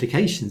lot of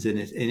implications in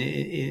it,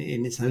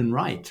 in its own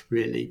right,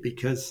 really,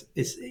 because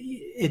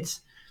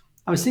it's.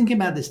 I was thinking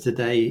about this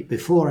today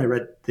before I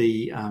read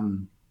the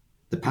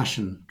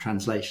Passion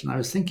Translation. I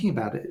was thinking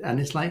about it, and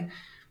it's like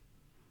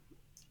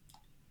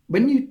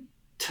when you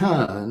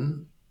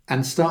turn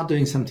and start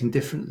doing something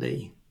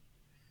differently,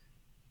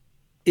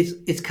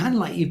 it's kind of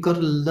like you've got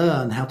to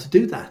learn how to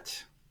do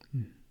that.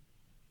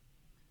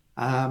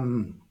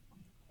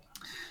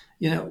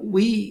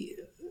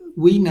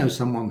 We know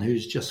someone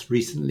who's just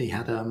recently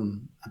had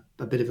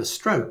a bit of a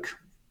stroke,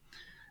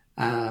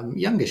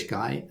 youngish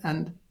guy,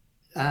 and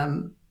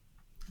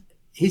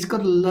he's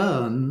got to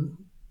learn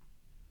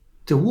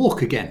to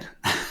walk again.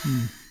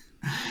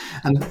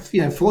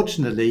 And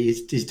fortunately,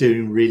 he's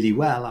doing really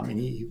well. I mean,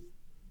 he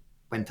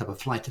went up a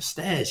flight of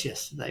stairs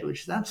yesterday,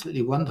 which is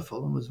absolutely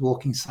wonderful, and was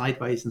walking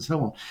sideways and so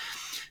on.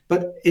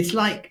 But it's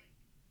like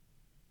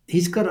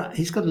he's got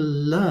to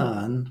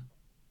learn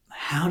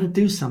how to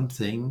do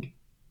something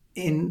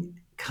in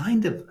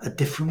kind of a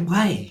different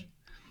way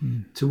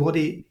to what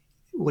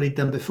he'd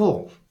done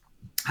before.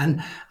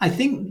 And I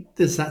think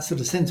there's that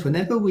sort of sense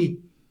whenever we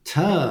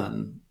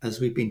turn, as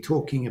we've been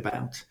talking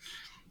about,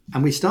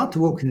 and we start to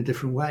walk in a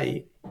different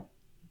way,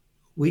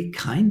 we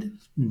kind of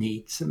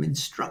need some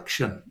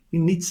instruction. We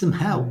need some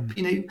help.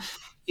 You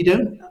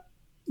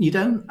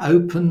don't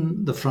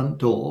open the front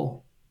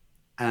door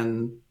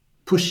and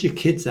push your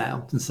kids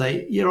out and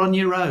say, you're on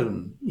your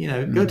own,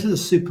 go to the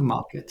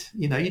supermarket.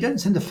 You don't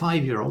send a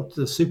 5-year-old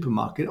to the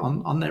supermarket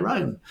on their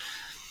own.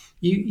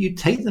 You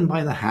take them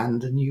by the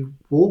hand and you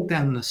walk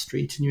down the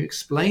street and you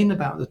explain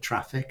about the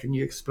traffic and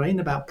you explain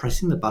about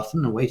pressing the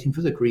button and waiting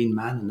for the green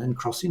man and then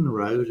crossing the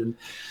road. And,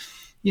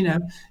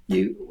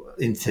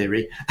 in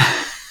theory,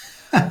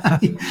 I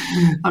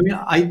mean,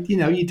 I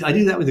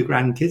do that with the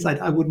grandkids.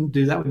 I wouldn't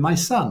do that with my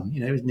son.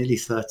 He's nearly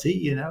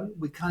 30.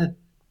 We kind of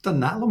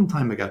done that a long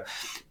time ago.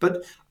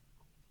 But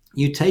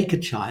you take a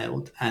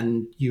child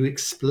and you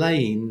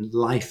explain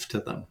life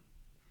to them.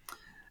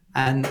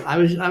 And I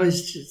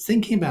was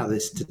thinking about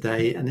this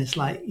today, and it's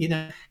like,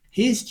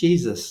 here's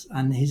Jesus,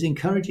 and he's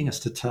encouraging us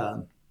to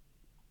turn.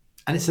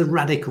 And it's a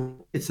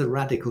radical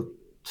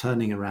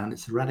turning around.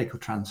 It's a radical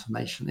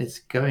transformation. It's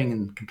going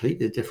in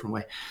completely a different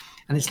way.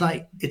 And it's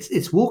like,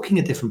 it's walking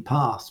a different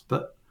path,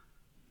 but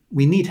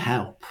we need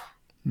help.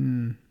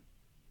 We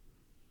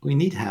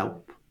need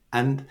help.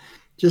 And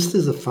just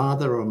as a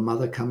father or a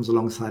mother comes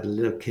alongside a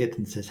little kid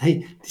and says,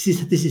 hey,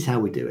 this is how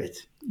we do it,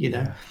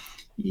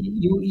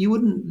 you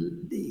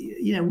wouldn't,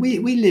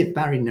 we live,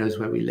 Barry knows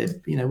where we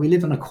live. We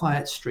live on a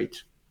quiet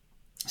street.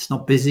 It's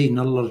not busy,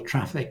 not a lot of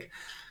traffic,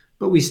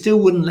 but we still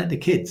wouldn't let the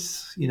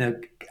kids,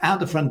 out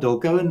the front door,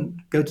 go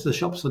to the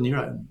shops on your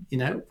own,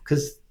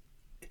 because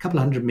a couple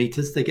of 100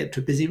 meters, they get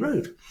to a busy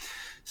road.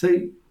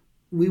 So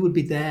we would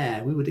be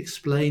there, we would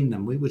explain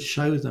them, we would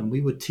show them,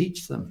 we would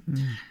teach them.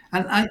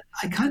 And I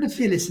kind of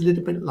feel it's a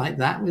little bit like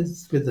that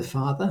with the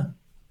Father,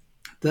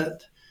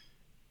 that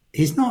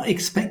he's not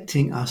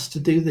expecting us to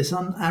do this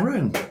on our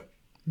own.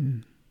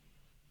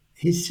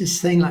 He's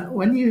just saying, like,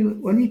 when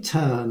you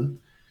turn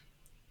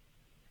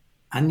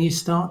and you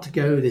start to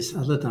go this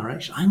other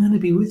direction, I'm going to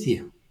be with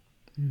you.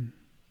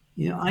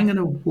 I'm going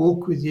to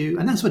walk with you.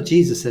 And that's what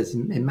Jesus says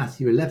in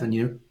Matthew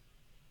 11,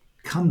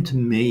 come to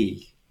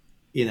me.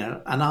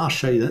 And I'll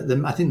show you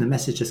that. I think the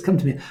message says, come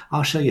to me.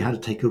 I'll show you how to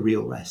take a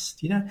real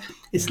rest.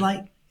 It's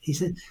like he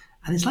said,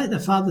 and it's like the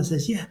Father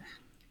says, yeah,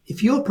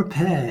 if you're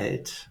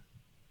prepared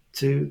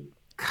to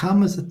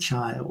come as a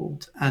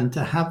child and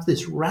to have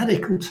this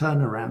radical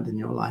turnaround in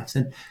your life,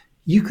 then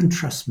you can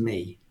trust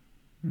me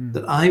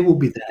that I will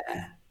be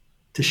there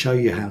to show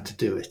you how to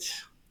do it.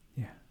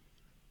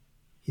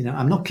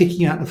 I'm not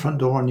kicking you out the front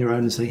door on your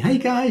own and saying, hey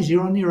guys,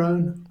 you're on your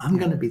own. I'm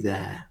going to be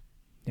there.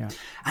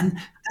 And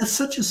that's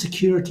such a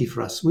security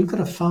for us. We've got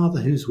a Father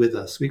who's with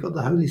us. We've got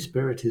the Holy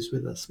Spirit who's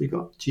with us. We've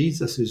got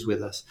Jesus who's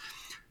with us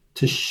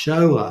to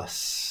show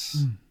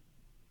us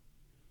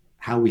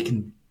how we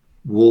can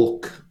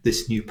walk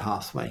this new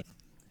pathway.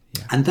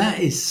 And that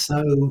is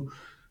so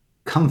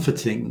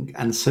comforting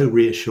and so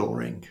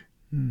reassuring.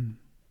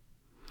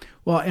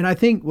 Well, and I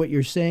think what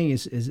you're saying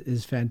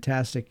is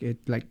fantastic.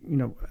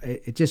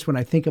 It just, when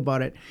I think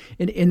about it,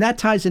 and that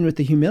ties in with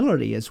the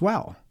humility as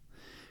well.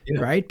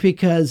 Right?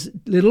 Because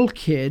little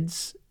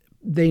kids,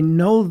 they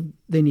know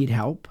they need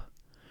help.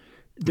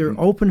 They're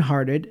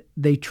open-hearted.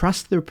 They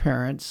trust their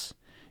parents,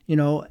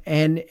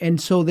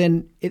 and so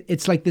then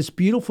it's like this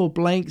beautiful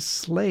blank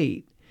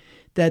slate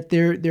that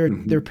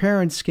their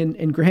parents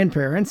and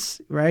grandparents,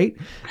 right,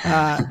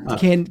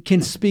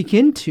 can speak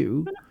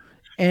into,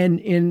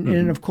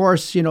 and of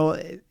course,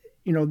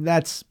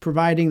 that's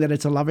providing that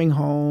it's a loving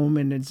home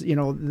and it's,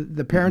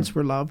 the parents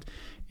were loved.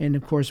 And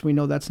of course, we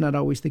know that's not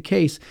always the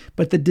case.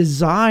 But the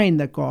design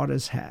that God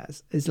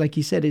has is, like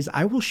he said, is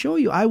I will show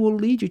you, I will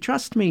lead you.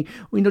 Trust me.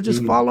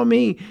 Just follow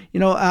me.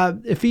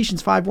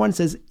 Ephesians 5:1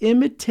 says,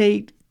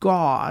 imitate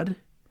God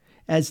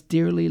as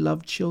dearly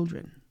loved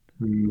children.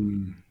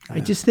 I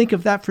just think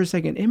of that for a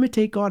second.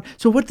 Imitate God.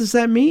 So what does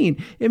that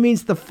mean? It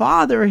means the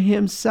Father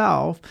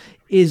himself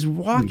is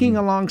walking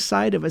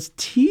alongside of us,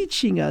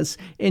 teaching us,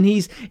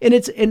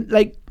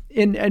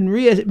 and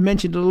Ria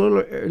mentioned a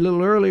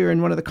little earlier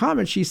in one of the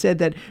comments, she said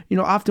that,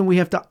 often we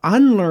have to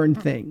unlearn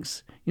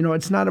things,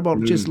 It's not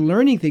about just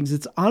learning things,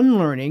 it's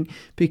unlearning,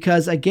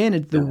 because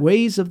again, the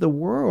ways of the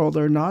world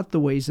are not the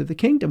ways of the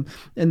kingdom.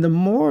 And the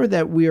more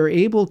that we are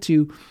able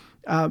to,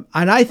 and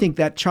I think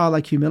that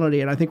childlike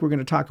humility, and I think we're going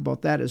to talk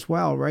about that as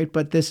well, right?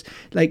 But this,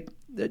 like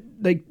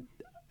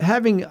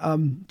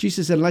having,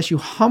 Jesus said, unless you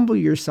humble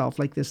yourself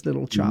like this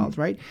little child,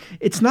 right?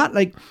 It's not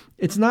like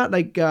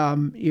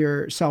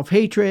your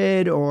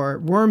self-hatred or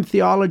worm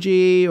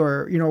theology,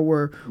 or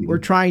we're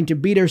trying to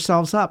beat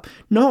ourselves up.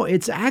 No,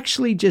 it's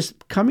actually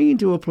just coming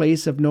into a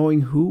place of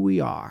knowing who we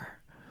are,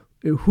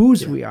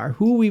 we are,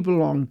 who we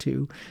belong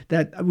to,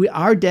 that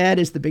our dad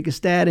is the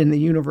biggest dad in the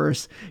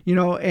universe,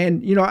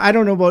 and I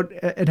don't know about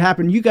it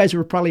happened. You guys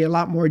were probably a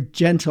lot more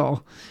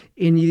gentle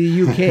in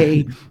the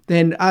UK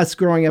than us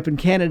growing up in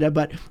Canada,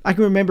 but I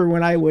can remember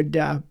when I would,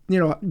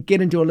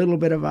 get into a little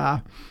bit of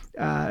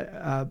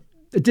a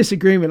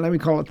disagreement, let me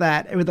call it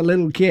that, with a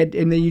little kid,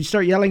 and then you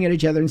start yelling at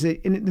each other and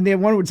say, and then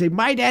one would say,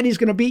 "My daddy's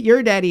going to beat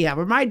your daddy up,"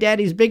 or "My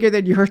daddy's bigger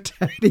than your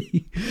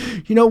daddy."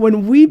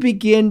 When we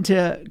begin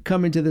to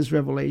come into this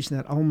revelation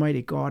that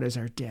Almighty God is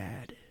our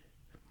dad,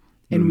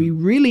 and we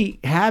really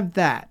have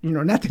that,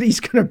 not that he's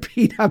going to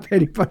beat up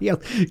anybody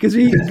else, because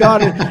he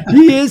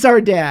is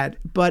our dad,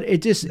 but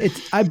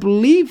I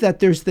believe that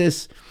there's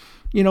this,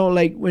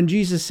 like when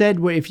Jesus said,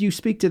 well, if you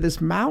speak to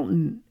this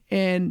mountain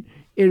and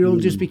it'll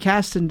just be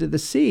cast into the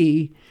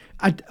sea.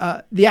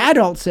 The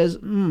adult says,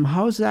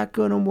 how's that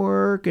going to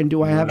work? And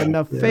do I have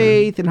enough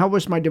faith? And how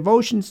was my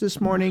devotions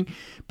this morning?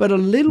 But a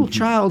little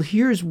child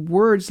hears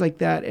words like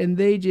that and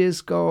they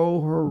just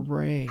go,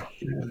 hooray.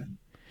 Yeah.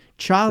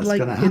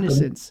 Childlike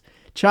innocence,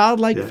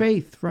 childlike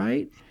faith,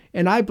 right?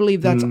 And I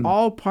believe that's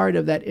all part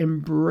of that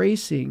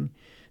embracing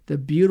the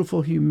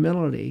beautiful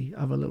humility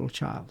of a little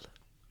child.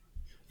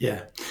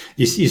 Yeah.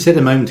 You said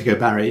a moment ago,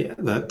 Barry,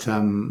 that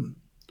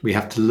we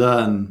have to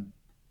learn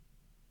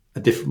a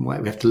different way.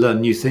 We have to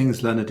learn new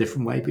things, learn a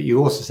different way. But you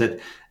also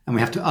said, and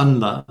we have to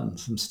unlearn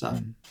some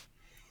stuff.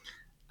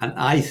 And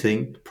I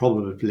think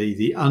probably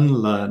the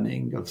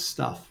unlearning of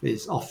stuff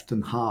is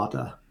often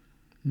harder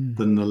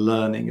than the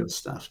learning of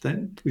stuff.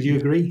 Would you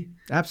agree?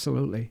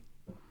 Absolutely.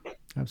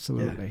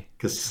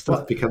 Because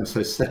stuff becomes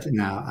so set in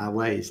our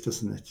ways,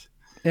 doesn't it?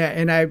 Yeah,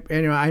 and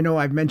I know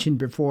I've mentioned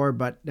before,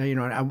 but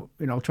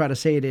I'll try to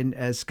say it in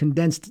as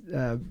condensed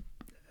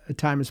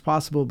time as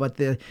possible. But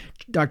the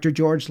Dr.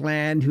 George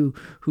Land, who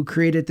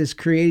created this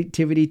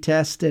creativity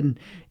test and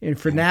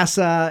for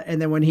NASA,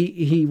 and then when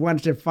he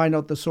wanted to find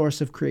out the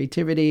source of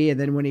creativity, and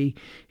then when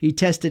he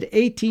tested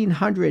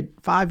 1,800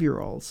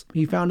 5-year-olds,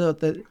 he found out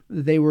that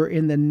they were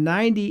in the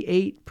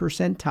 98th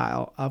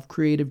percentile of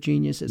creative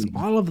geniuses,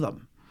 all of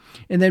them.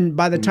 And then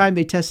by the time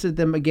they tested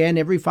them again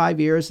every 5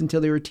 years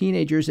until they were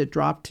teenagers, it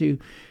dropped to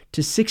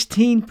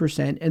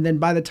 16%. And then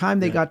by the time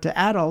they got to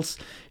adults,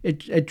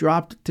 it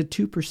dropped to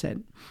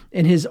 2%.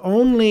 And his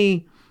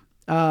only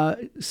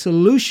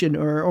solution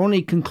or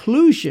only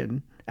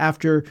conclusion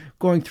after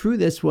going through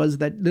this was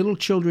that little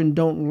children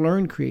don't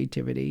learn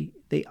creativity,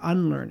 they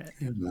unlearn it.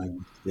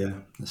 Yeah,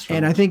 that's right.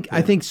 And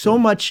I think so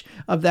much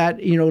of that,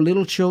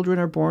 little children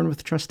are born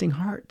with trusting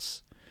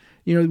hearts.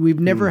 We've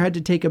never had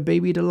to take a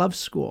baby to love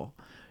school.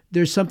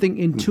 There's something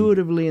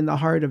intuitively in the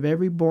heart of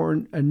every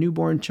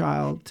newborn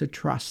child to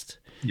trust.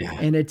 Yeah.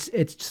 And it's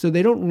so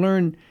they don't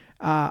learn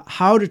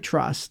how to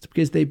trust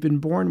because they've been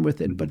born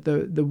with it, but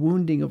the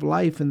wounding of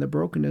life and the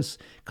brokenness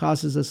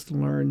causes us to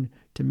learn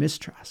to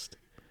mistrust.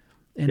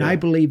 And I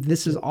believe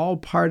this is all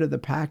part of the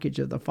package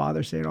of the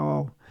Father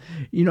saying,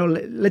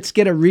 let's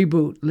get a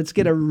reboot. Let's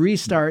get a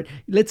restart.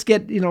 Let's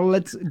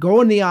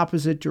go in the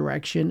opposite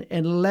direction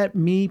and let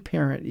me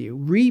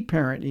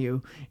reparent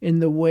you in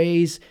the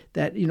ways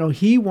that,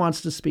 he wants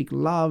to speak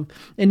love.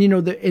 And,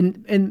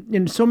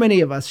 and so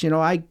many of us,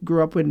 I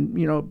grew up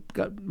when,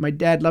 my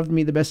dad loved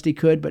me the best he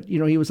could, but,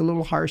 he was a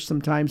little harsh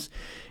sometimes.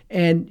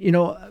 And,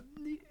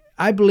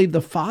 I believe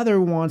the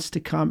Father wants to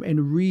come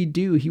and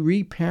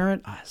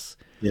reparent us.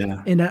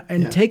 Yeah.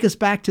 And take us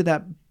back to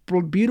that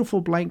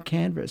beautiful blank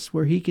canvas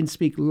where he can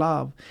speak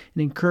love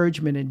and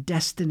encouragement and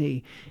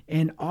destiny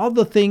and all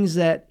the things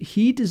that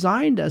he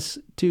designed us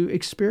to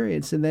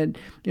experience. And then,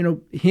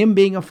 him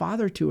being a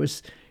father to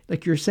us,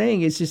 like you're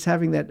saying, is just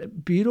having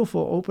that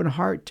beautiful open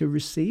heart to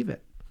receive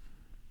it.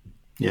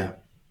 Yeah.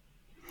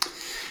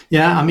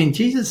 Yeah. I mean,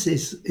 Jesus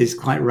is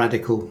quite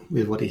radical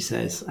with what he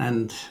says.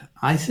 And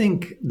I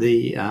think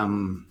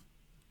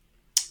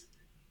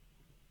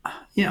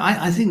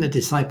I think the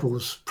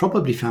disciples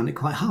probably found it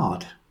quite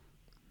hard.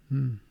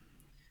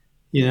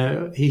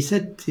 He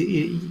said,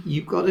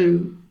 you've got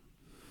to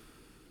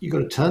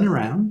turn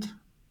around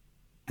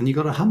and you've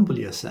got to humble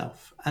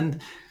yourself.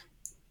 And,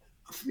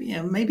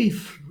 maybe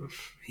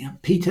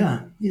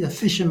Peter, he's a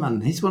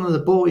fisherman. He's one of the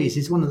boys.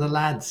 He's one of the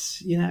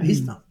lads.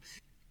 He's not,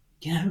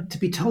 to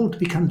be told to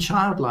become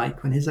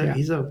childlike when he's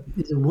a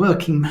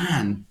working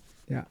man.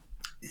 Yeah.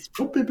 It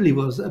probably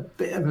was a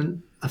bit of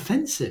an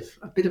offensive,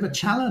 a bit of a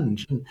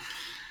challenge. And,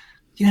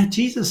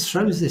 Jesus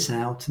throws this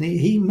out and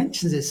he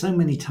mentions it so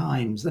many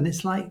times. And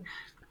it's like,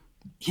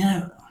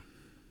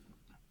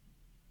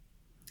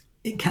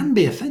 it can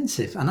be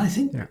offensive. And I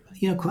think,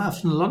 quite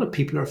often a lot of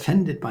people are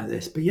offended by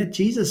this, but yet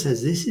Jesus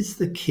says this is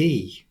the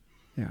key.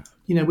 Yeah.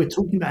 We're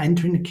talking about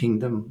entering the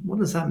kingdom. What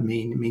does that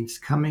mean? It means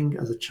coming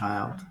as a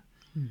child.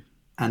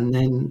 And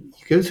then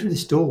you go through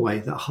this doorway,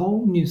 that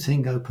whole new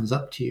thing opens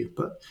up to you.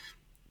 But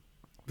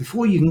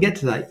before you can get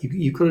to that,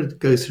 you've got to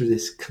go through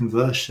this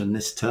conversion,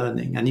 this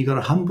turning, and you've got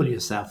to humble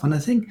yourself. And I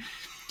think,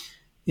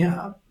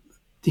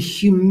 the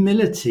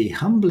humility,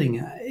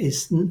 humbling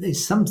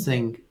is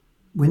something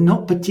we're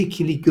not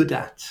particularly good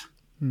at.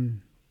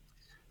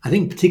 I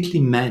think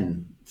particularly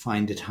men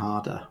find it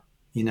harder,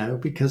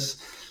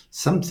 because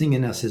something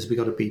in us says we've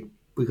got to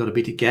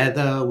be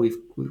together. We've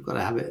got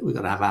to have it. We've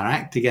got to have our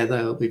act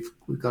together. We've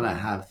got to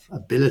have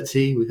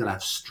ability. We've got to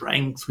have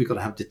strength. We've got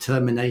to have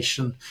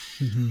determination.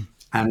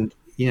 And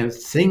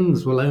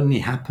things will only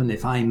happen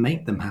if I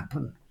make them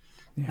happen.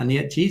 Yeah. And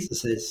yet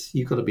Jesus says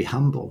you've got to be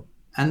humble.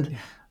 And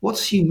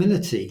what's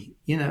humility?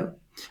 Well,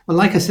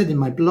 like I said in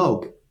my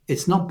blog,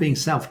 it's not being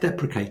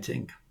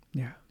self-deprecating.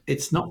 Yeah.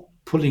 It's not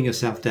pulling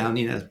yourself down.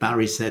 As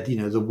Barry said,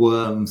 the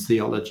worm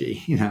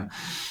theology.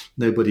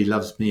 Nobody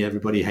loves me,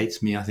 everybody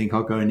hates me, I think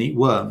I'll go and eat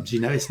worms.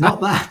 It's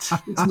not that.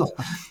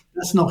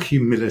 That's not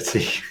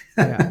humility.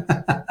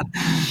 Yeah.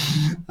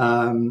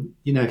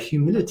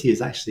 Humility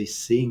is actually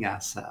seeing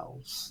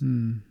ourselves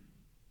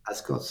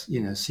as God's,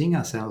 seeing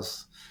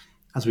ourselves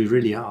as we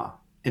really are,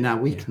 in our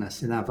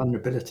weakness, in our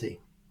vulnerability.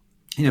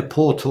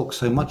 Paul talks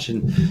so much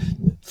in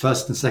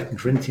 1st and 2nd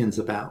Corinthians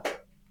about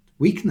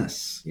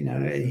weakness.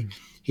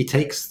 He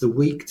takes the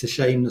weak to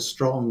shame the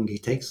strong. He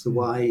takes the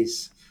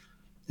wise.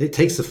 It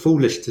takes the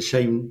foolish to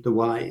shame the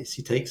wise.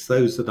 He takes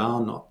those that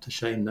are not to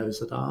shame those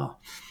that are.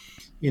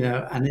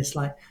 And it's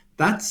like,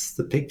 that's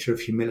the picture of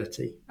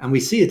humility. And we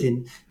see it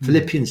in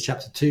Philippians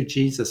chapter 2.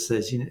 Jesus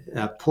says,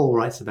 Paul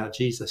writes about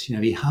Jesus,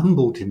 he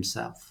humbled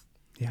himself.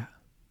 Yeah.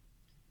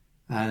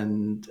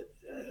 And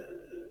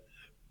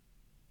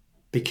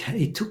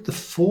he took the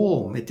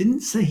form. It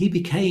didn't say he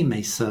became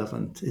a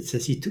servant. It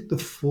says he took the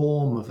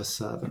form of a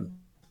servant.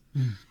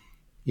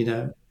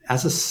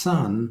 As a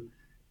son,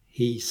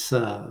 he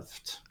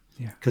served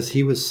because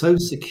he was so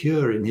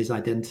secure in his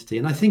identity.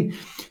 And I think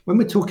when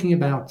we're talking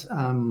about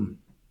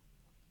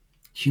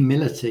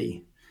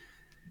humility,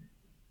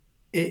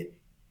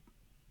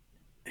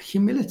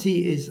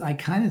 humility is, I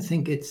kind of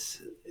think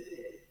it's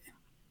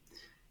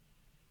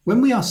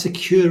when we are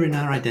secure in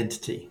our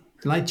identity,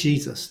 like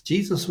Jesus.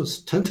 Jesus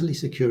was totally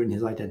secure in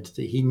his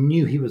identity. He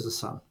knew he was a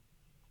son,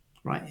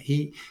 right?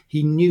 He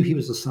knew he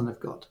was the Son of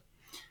God.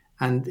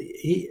 And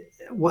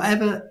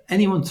whatever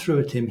anyone threw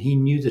at him, he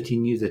knew that he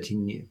knew that he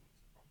knew.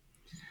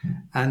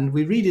 And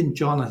we read in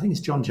John, I think it's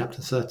John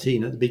chapter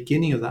 13, at the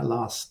beginning of that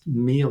last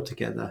meal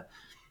together,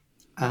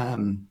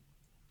 the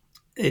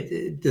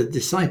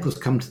disciples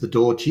come to the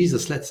door.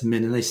 Jesus lets them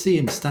in, and they see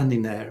him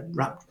standing there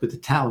wrapped with a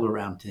towel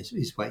around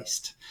his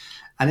waist.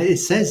 And it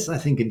says, I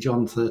think in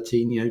John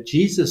 13,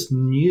 Jesus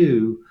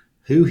knew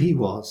who he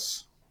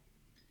was.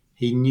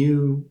 He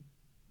knew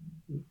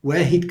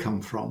where he'd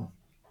come from.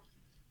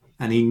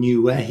 And he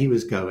knew where he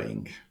was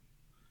going.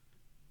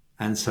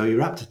 And so he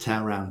wrapped a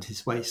towel around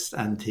his waist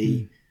and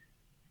he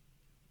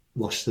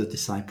washed the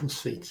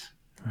disciples' feet.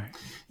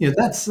 Right.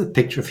 That's a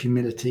picture of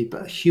humility.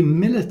 But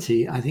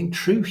humility, I think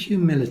true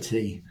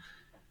humility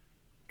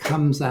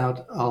comes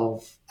out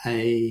of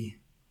a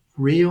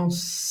real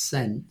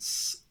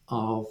sense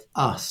of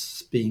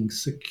us being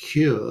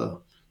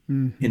secure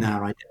in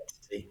our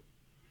identity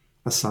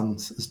as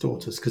sons, as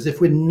daughters. Because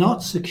if we're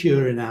not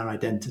secure in our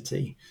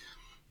identity,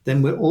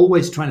 then we're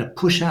always trying to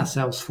push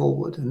ourselves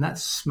forward, and that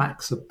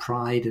smacks of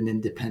pride and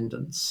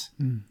independence.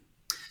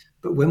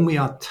 But when we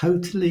are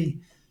totally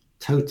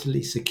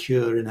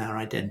secure in our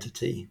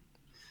identity,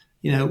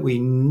 we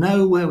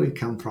know where we've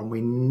come from,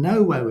 we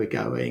know where we're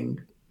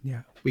going.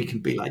 Yeah, we can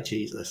be like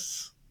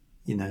Jesus,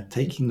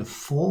 taking the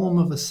form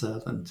of a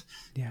servant,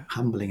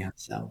 humbling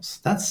ourselves.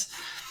 That's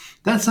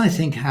I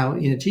think how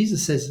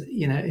Jesus says,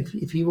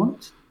 if you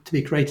want to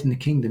be great in the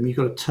kingdom, you've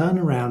got to turn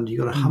around, you've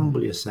got to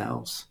humble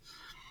yourselves.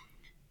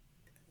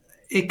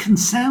 It can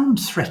sound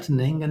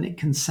threatening and it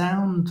can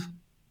sound,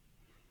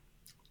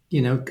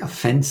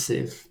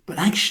 offensive, but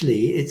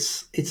actually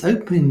it's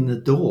opening the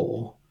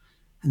door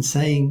and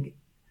saying,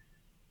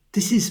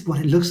 this is what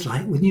it looks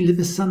like when you live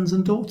as sons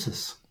and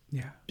daughters.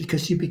 Yeah.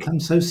 Because you become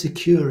so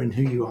secure in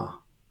who you are.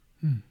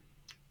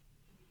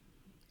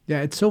 Yeah,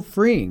 it's so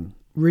freeing.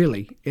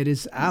 Really, it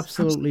is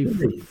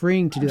absolutely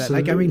freeing to do that.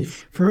 Like, I mean,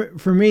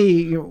 for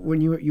me, when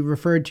you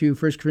referred to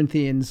 1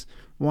 Corinthians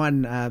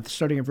 1,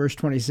 starting at verse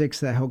 26,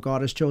 that how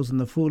God has chosen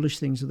the foolish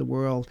things of the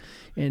world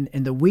and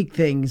the weak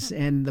things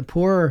and the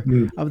poor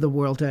of the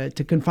world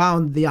to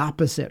confound the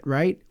opposite,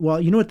 right? Well,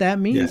 you know what that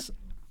means? Yeah.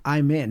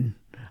 I'm in.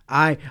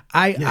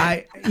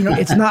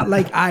 It's not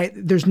like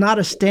there's not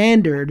a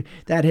standard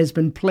that has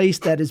been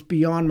placed that is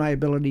beyond my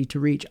ability to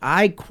reach.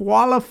 I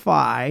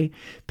qualify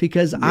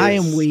because I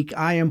am weak,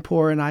 I am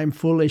poor, and I am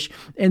foolish.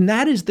 And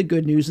that is the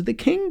good news of the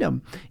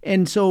kingdom.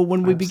 And so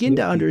when we begin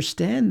to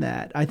understand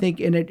that, I think,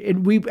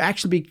 and we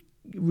actually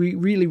we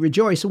really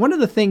rejoice. So one of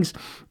the things,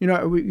 you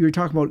were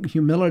talking about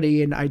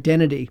humility and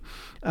identity.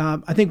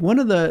 I think one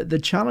of the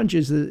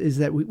challenges is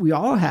that we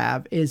all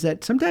have is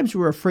that sometimes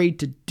we're afraid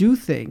to do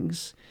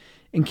things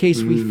in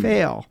case we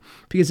fail,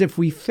 because if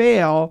we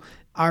fail,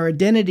 our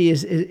identity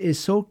is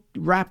so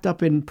wrapped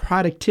up in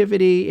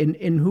productivity and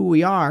in who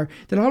we are,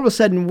 then all of a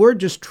sudden we're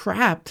just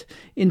trapped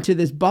into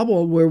this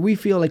bubble where we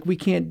feel like we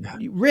can't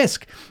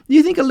risk.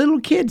 You think of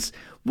little kids,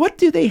 what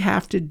do they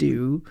have to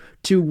do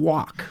to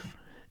walk?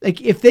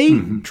 Like if they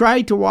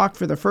tried to walk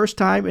for the first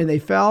time and they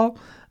fell,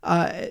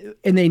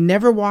 and they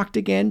never walked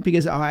again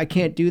because I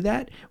can't do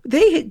that.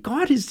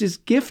 God has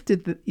just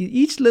gifted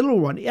each little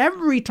one,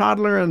 every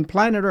toddler on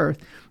planet Earth,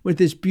 with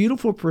this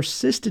beautiful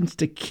persistence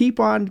to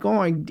keep on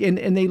going,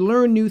 and they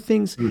learn new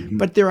things.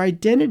 But their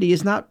identity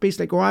is not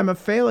based like, I'm a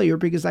failure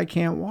because I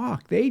can't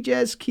walk. They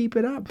just keep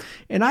it up,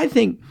 and I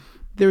think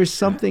there is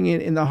something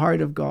in the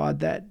heart of God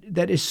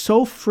that is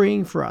so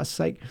freeing for us.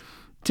 Like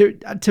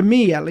to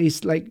me at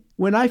least, like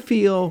when I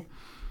feel.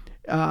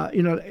 I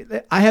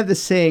have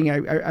this saying,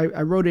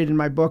 I wrote it in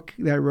my book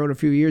that I wrote a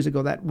few years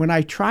ago, that when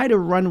I try to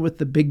run with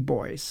the big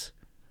boys,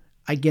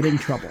 I get in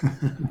trouble,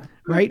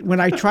 right?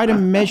 When I try to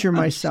measure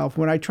myself,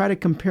 when I try to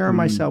compare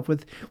myself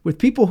with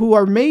people who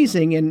are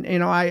amazing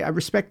and, I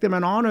respect them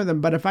and honor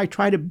them, but if I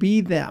try to be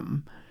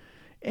them,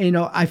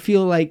 I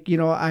feel like,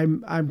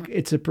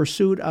 it's a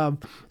pursuit of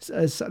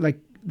like,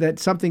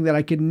 that's something that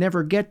I could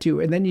never get to,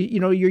 and then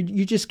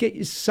you just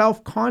get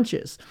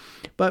self-conscious.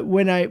 But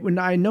when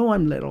I know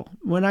I'm little,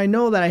 when I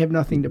know that I have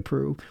nothing to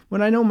prove,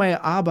 when I know my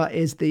Abba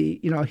is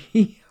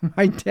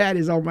my dad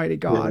is Almighty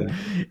God,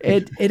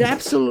 it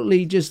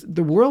absolutely just,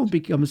 the world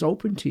becomes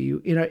open to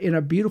you in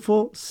a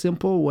beautiful,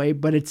 simple way.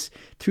 But it's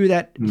through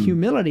that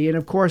humility, and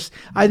of course,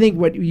 I think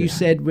what you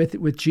said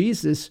with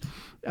Jesus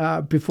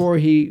before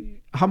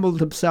he humbled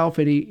himself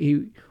and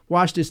he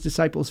washed his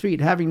disciples'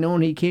 feet, having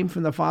known he came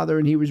from the Father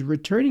and he was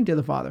returning to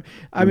the Father.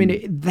 I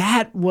mean,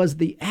 that was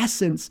the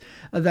essence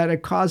that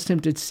had caused him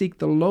to seek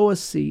the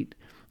lowest seat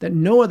that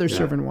no other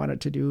servant wanted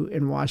to do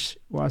and wash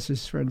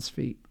his friends'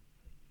 feet.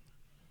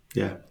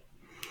 Yeah.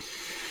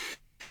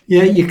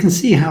 Yeah, you can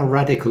see how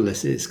radical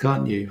this is,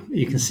 can't you?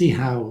 You can see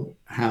how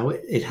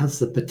it has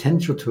the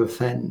potential to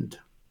offend.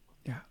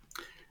 Yeah.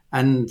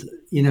 And,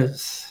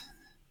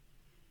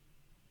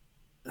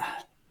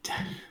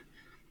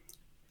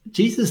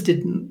 Jesus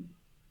didn't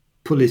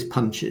pull his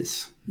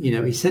punches.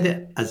 He said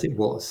it as it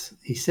was.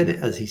 He said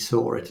it as he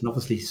saw it, and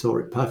obviously he saw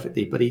it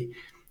perfectly, but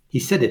he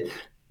said it.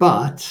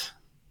 But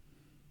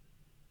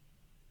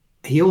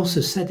he also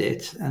said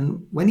it,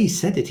 and when he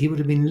said it, he would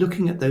have been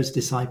looking at those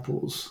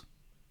disciples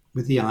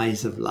with the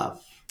eyes of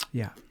love.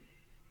 Yeah.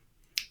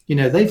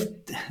 There's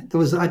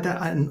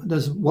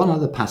one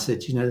other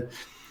passage,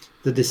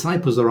 the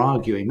disciples are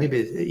arguing,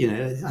 maybe,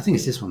 I think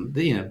it's this one,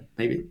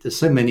 maybe there's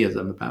so many of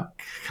them about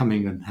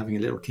coming and having a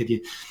little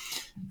kid,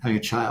 having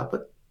a child,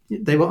 but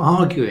they were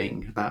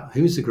arguing about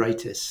who's the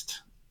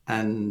greatest.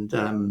 And,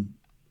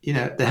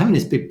 they're having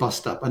this big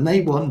bust up and they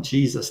want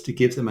Jesus to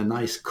give them a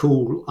nice,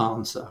 cool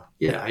answer.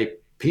 Yeah, hey,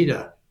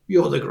 Peter,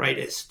 you're the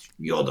greatest.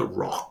 You're the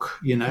rock,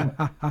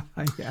 Yeah.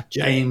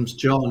 James,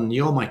 John,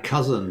 you're my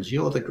cousins.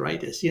 You're the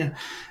greatest,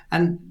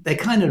 And they're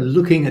kind of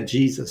looking at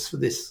Jesus for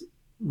this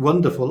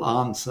wonderful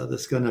answer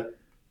that's going to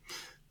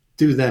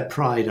do their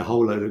pride a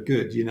whole load of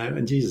good,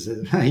 And Jesus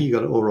says, hey, you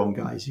got it all wrong,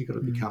 guys. You got to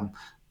become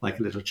like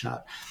a little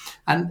child.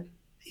 And,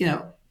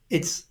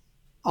 it's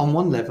on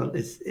one level,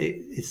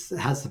 it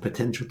has the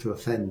potential to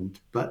offend,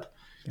 but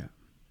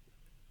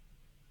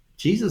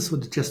Jesus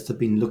would just have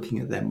been looking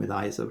at them with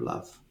eyes of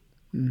love.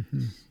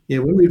 Mm-hmm.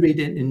 When we read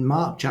it in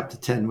Mark chapter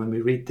 10, when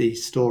we read the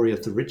story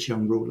of the rich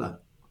young ruler,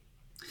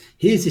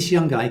 here's this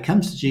young guy,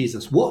 comes to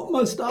Jesus, what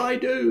must I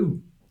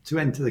do to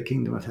enter the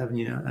kingdom of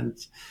heaven?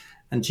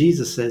 And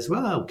Jesus says,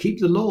 well, keep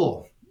the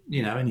law,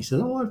 and he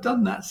says, I've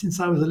done that since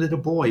I was a little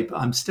boy, but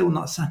I'm still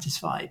not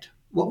satisfied.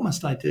 What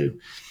must I do?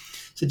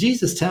 So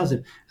Jesus tells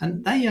him,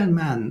 and that young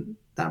man,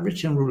 that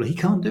rich young ruler, he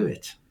can't do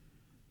it.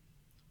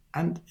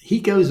 And he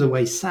goes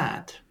away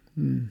sad.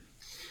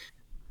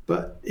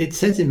 But it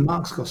says in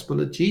Mark's gospel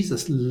that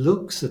Jesus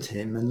looks at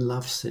him and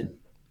loves him.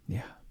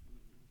 Yeah.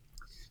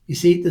 You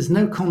see, there's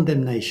no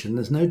condemnation,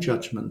 there's no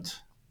judgment.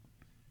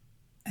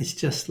 It's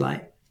just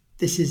like,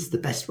 this is the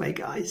best way,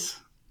 guys.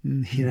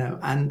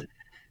 And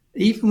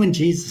even when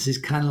Jesus is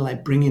kind of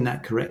like bringing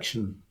that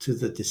correction to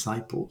the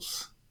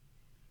disciples,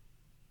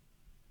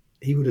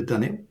 he would have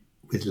done it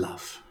with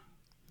love.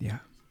 Yeah.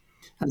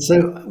 And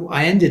so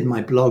I ended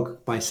my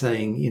blog by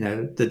saying,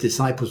 the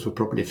disciples were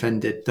probably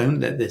offended. Don't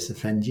let this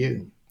offend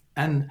you.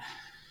 And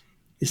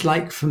it's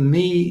like, for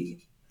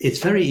me, it's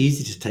very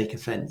easy to take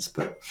offense,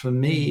 but for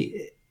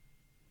me,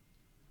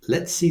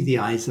 let's see the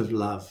eyes of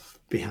love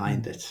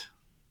behind it.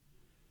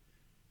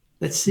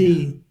 Let's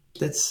see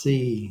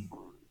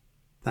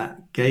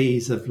that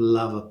gaze of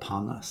love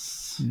upon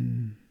us.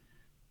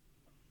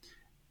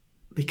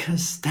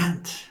 Because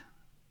that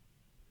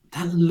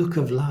look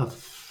of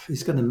love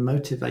is going to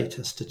motivate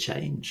us to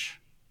change.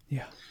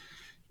 Yeah.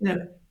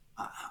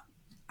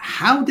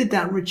 How did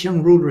that rich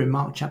young ruler in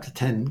Mark chapter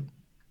 10,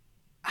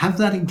 have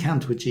that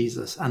encounter with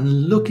Jesus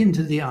and look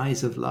into the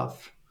eyes of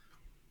love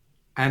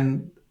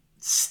and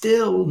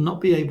still not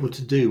be able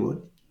to do what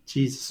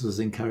Jesus was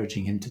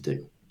encouraging him to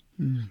do.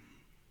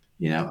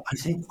 I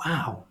think,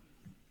 wow,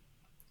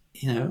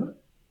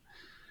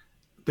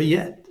 but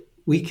yet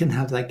we can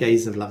have that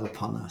gaze of love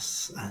upon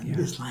us. And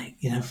it's like,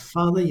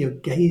 Father, you're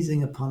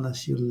gazing upon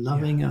us, you're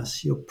loving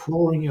us, you're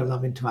pouring your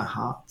love into our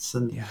hearts.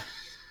 And,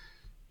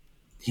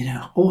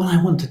 all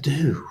I want to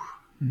do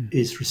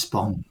is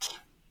respond.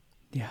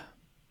 Yeah.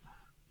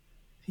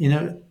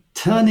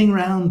 Turning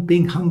around,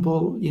 being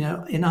humble,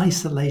 in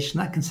isolation,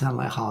 that can sound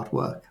like hard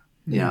work.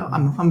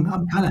 I'm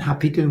kind of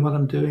happy doing what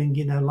I'm doing.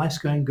 Life's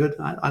going good.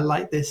 I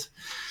like this.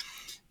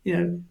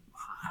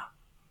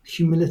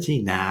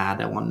 Humility, nah, I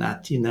don't want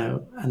that.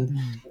 And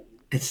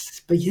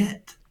but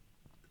yet,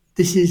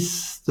 this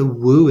is the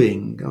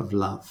wooing of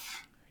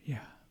love.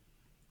 Yeah.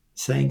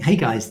 Saying, hey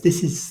guys,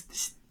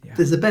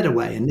 there's a better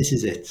way, and this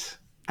is it.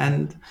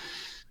 And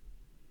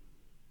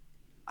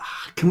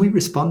can we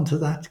respond to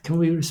that? Can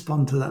we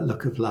respond to that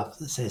look of love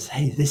that says,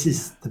 hey, this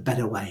is the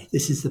better way.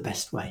 This is the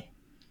best way.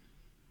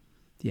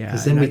 Yeah.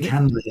 Because then we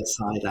can lay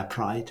aside our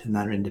pride and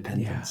our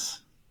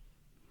independence.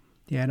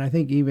 Yeah. And I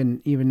think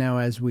even now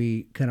as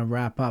we kind of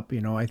wrap up,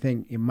 I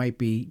think it might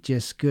be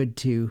just good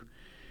to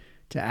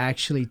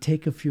actually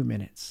take a few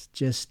minutes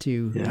just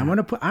to, I'm going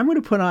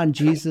to put on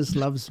Jesus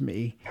Loves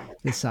Me,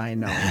 This I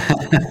Know.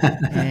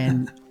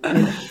 and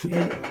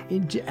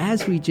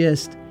as we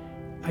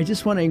I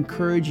just want to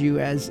encourage you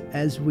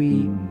as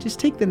we just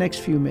take the next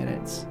few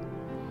minutes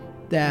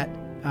that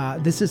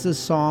this is a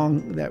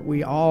song that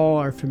we all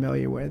are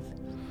familiar with.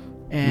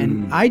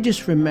 And I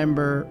just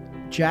remember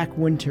Jack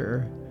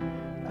Winter,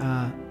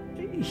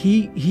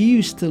 he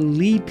used to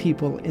lead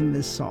people in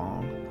this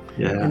song.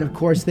 Yeah. And of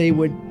course we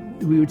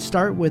would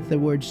start with the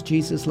words,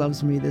 Jesus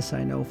loves me, this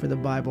I know, for the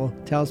Bible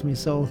tells me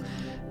so.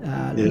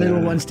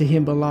 Little ones to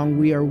him belong,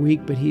 we are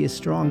weak, but he is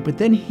strong. But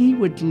then he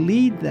would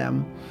lead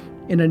them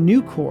in a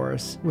new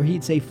chorus where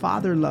he'd say,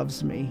 Father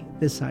loves me,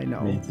 this I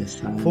know,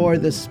 for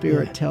the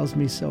Spirit tells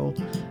me so.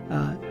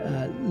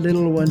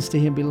 Little ones to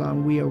him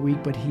belong, we are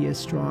weak, but he is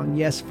strong.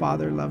 Yes,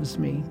 Father loves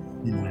me.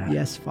 Yeah.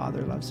 Yes,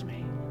 Father loves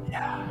me.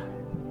 Yeah.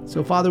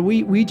 So, Father,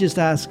 we just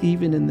ask,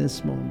 even in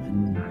this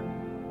moment,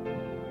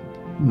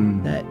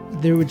 that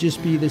there would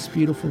just be this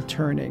beautiful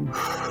turning,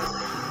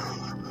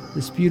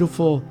 this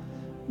beautiful,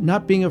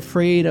 not being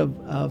afraid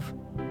of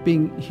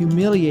being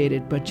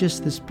humiliated, but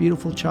just this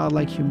beautiful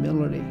childlike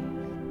humility,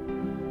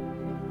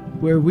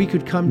 where we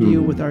could come to you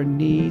with our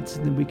needs,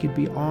 and then we could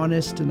be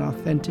honest and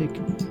authentic.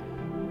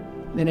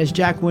 And as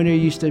Jack Winter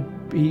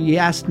he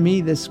asked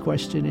me this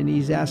question, and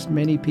he's asked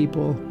many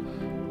people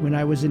when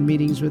I was in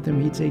meetings with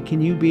him, he'd say,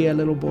 can you be a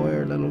little boy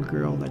or a little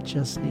girl that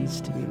just needs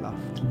to be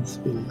loved? Needs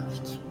to be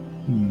loved.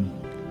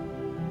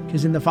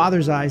 Because in the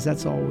Father's eyes,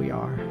 that's all we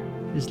are.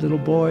 There's little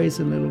boys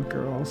and little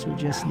girls who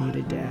just need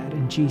a dad,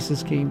 and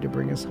Jesus came to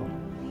bring us home.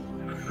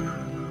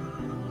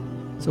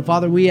 So,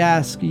 Father, we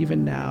ask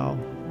even now,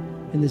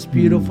 in this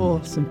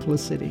beautiful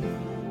simplicity,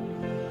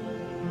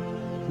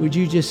 would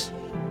you just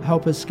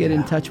help us get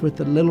in touch with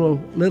the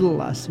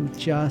little us who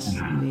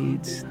just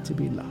needs to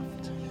be loved?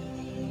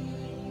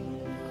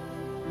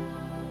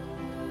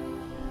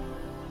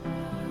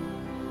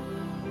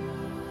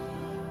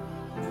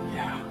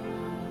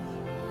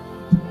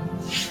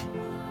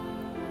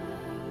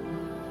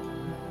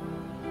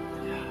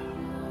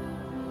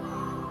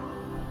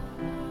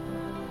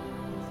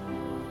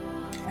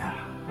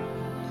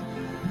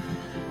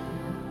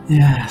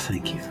 Yeah,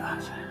 thank you,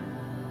 Father.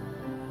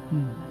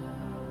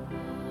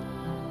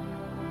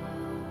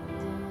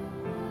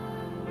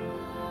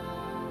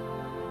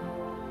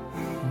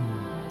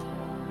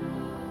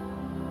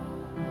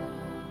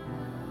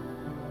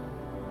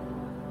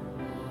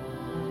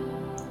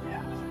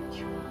 Yeah, thank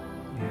you.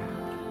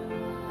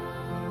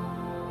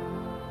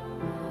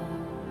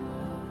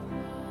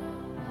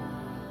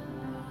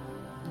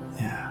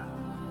 Yeah.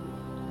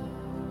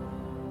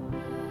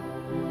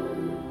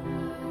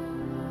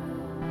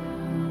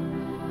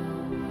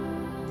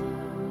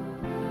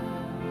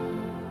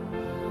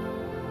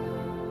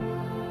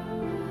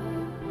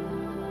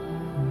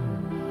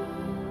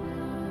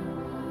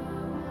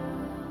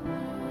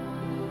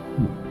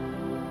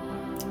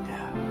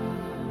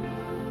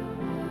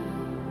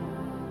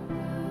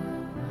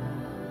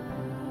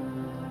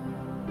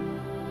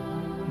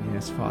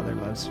 Yes, Father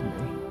loves me.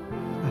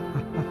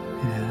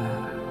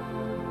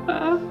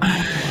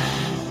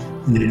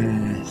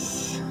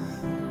 Yes.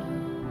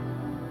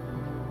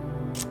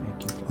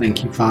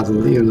 Thank you, Father,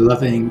 that you're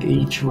loving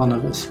each one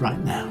of us right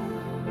now.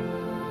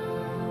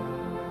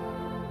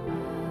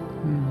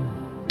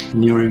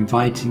 And you're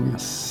inviting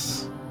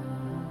us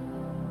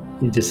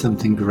into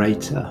something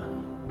greater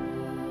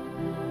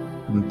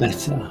and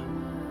better.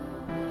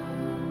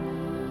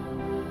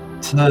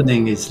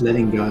 Turning is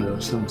letting go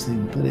of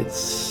something, but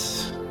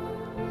it's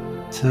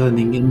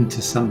turning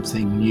into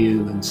something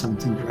new and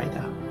something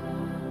greater.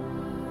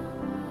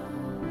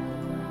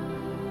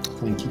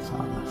 Thank you,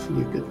 Father, for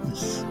your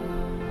goodness.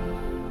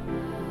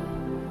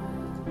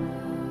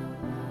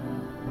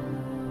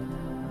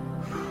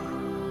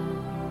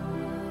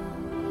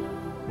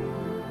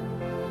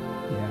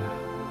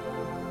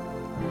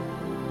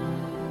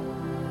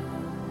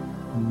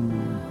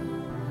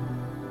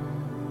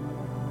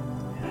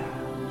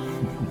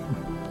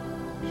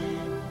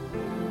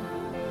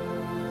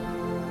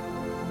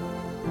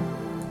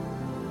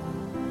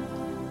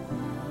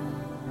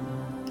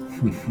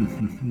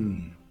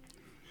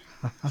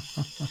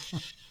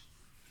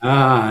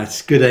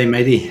 It's good, eh,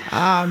 matey?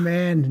 Ah,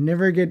 man,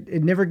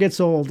 it never gets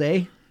old,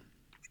 eh?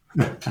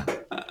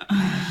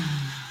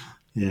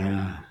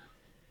 Yeah.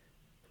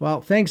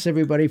 Well, thanks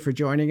everybody for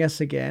joining us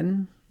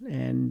again,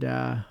 and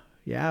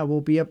yeah,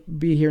 we'll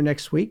be here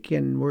next week,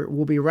 and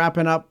we'll be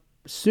wrapping up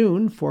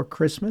soon for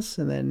Christmas,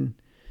 and then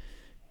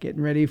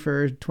getting ready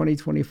for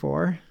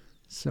 2024.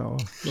 So,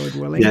 Lord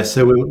willing. Yeah,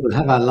 so we'll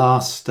have our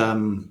last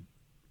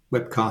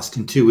webcast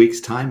in 2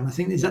 weeks' time. I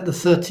think, is that the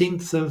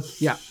 13th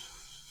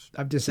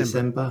of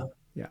December?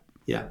 Yeah.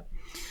 Yeah.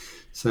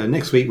 So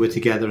next week we're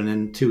together, and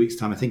then 2 weeks'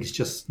 time, I think it's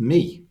just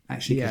me,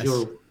 actually, because Yes.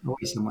 you're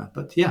away somewhere.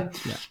 But yeah,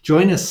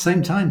 join us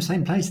same time,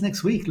 same place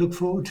next week. Look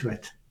forward to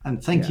it.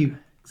 And thank you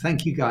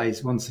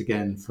guys once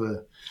again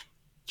for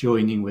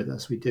joining with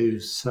us. We do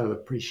so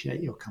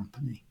appreciate your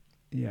company.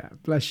 Yeah.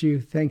 Bless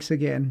you. Thanks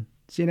again.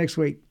 See you next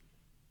week.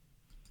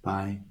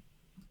 Bye.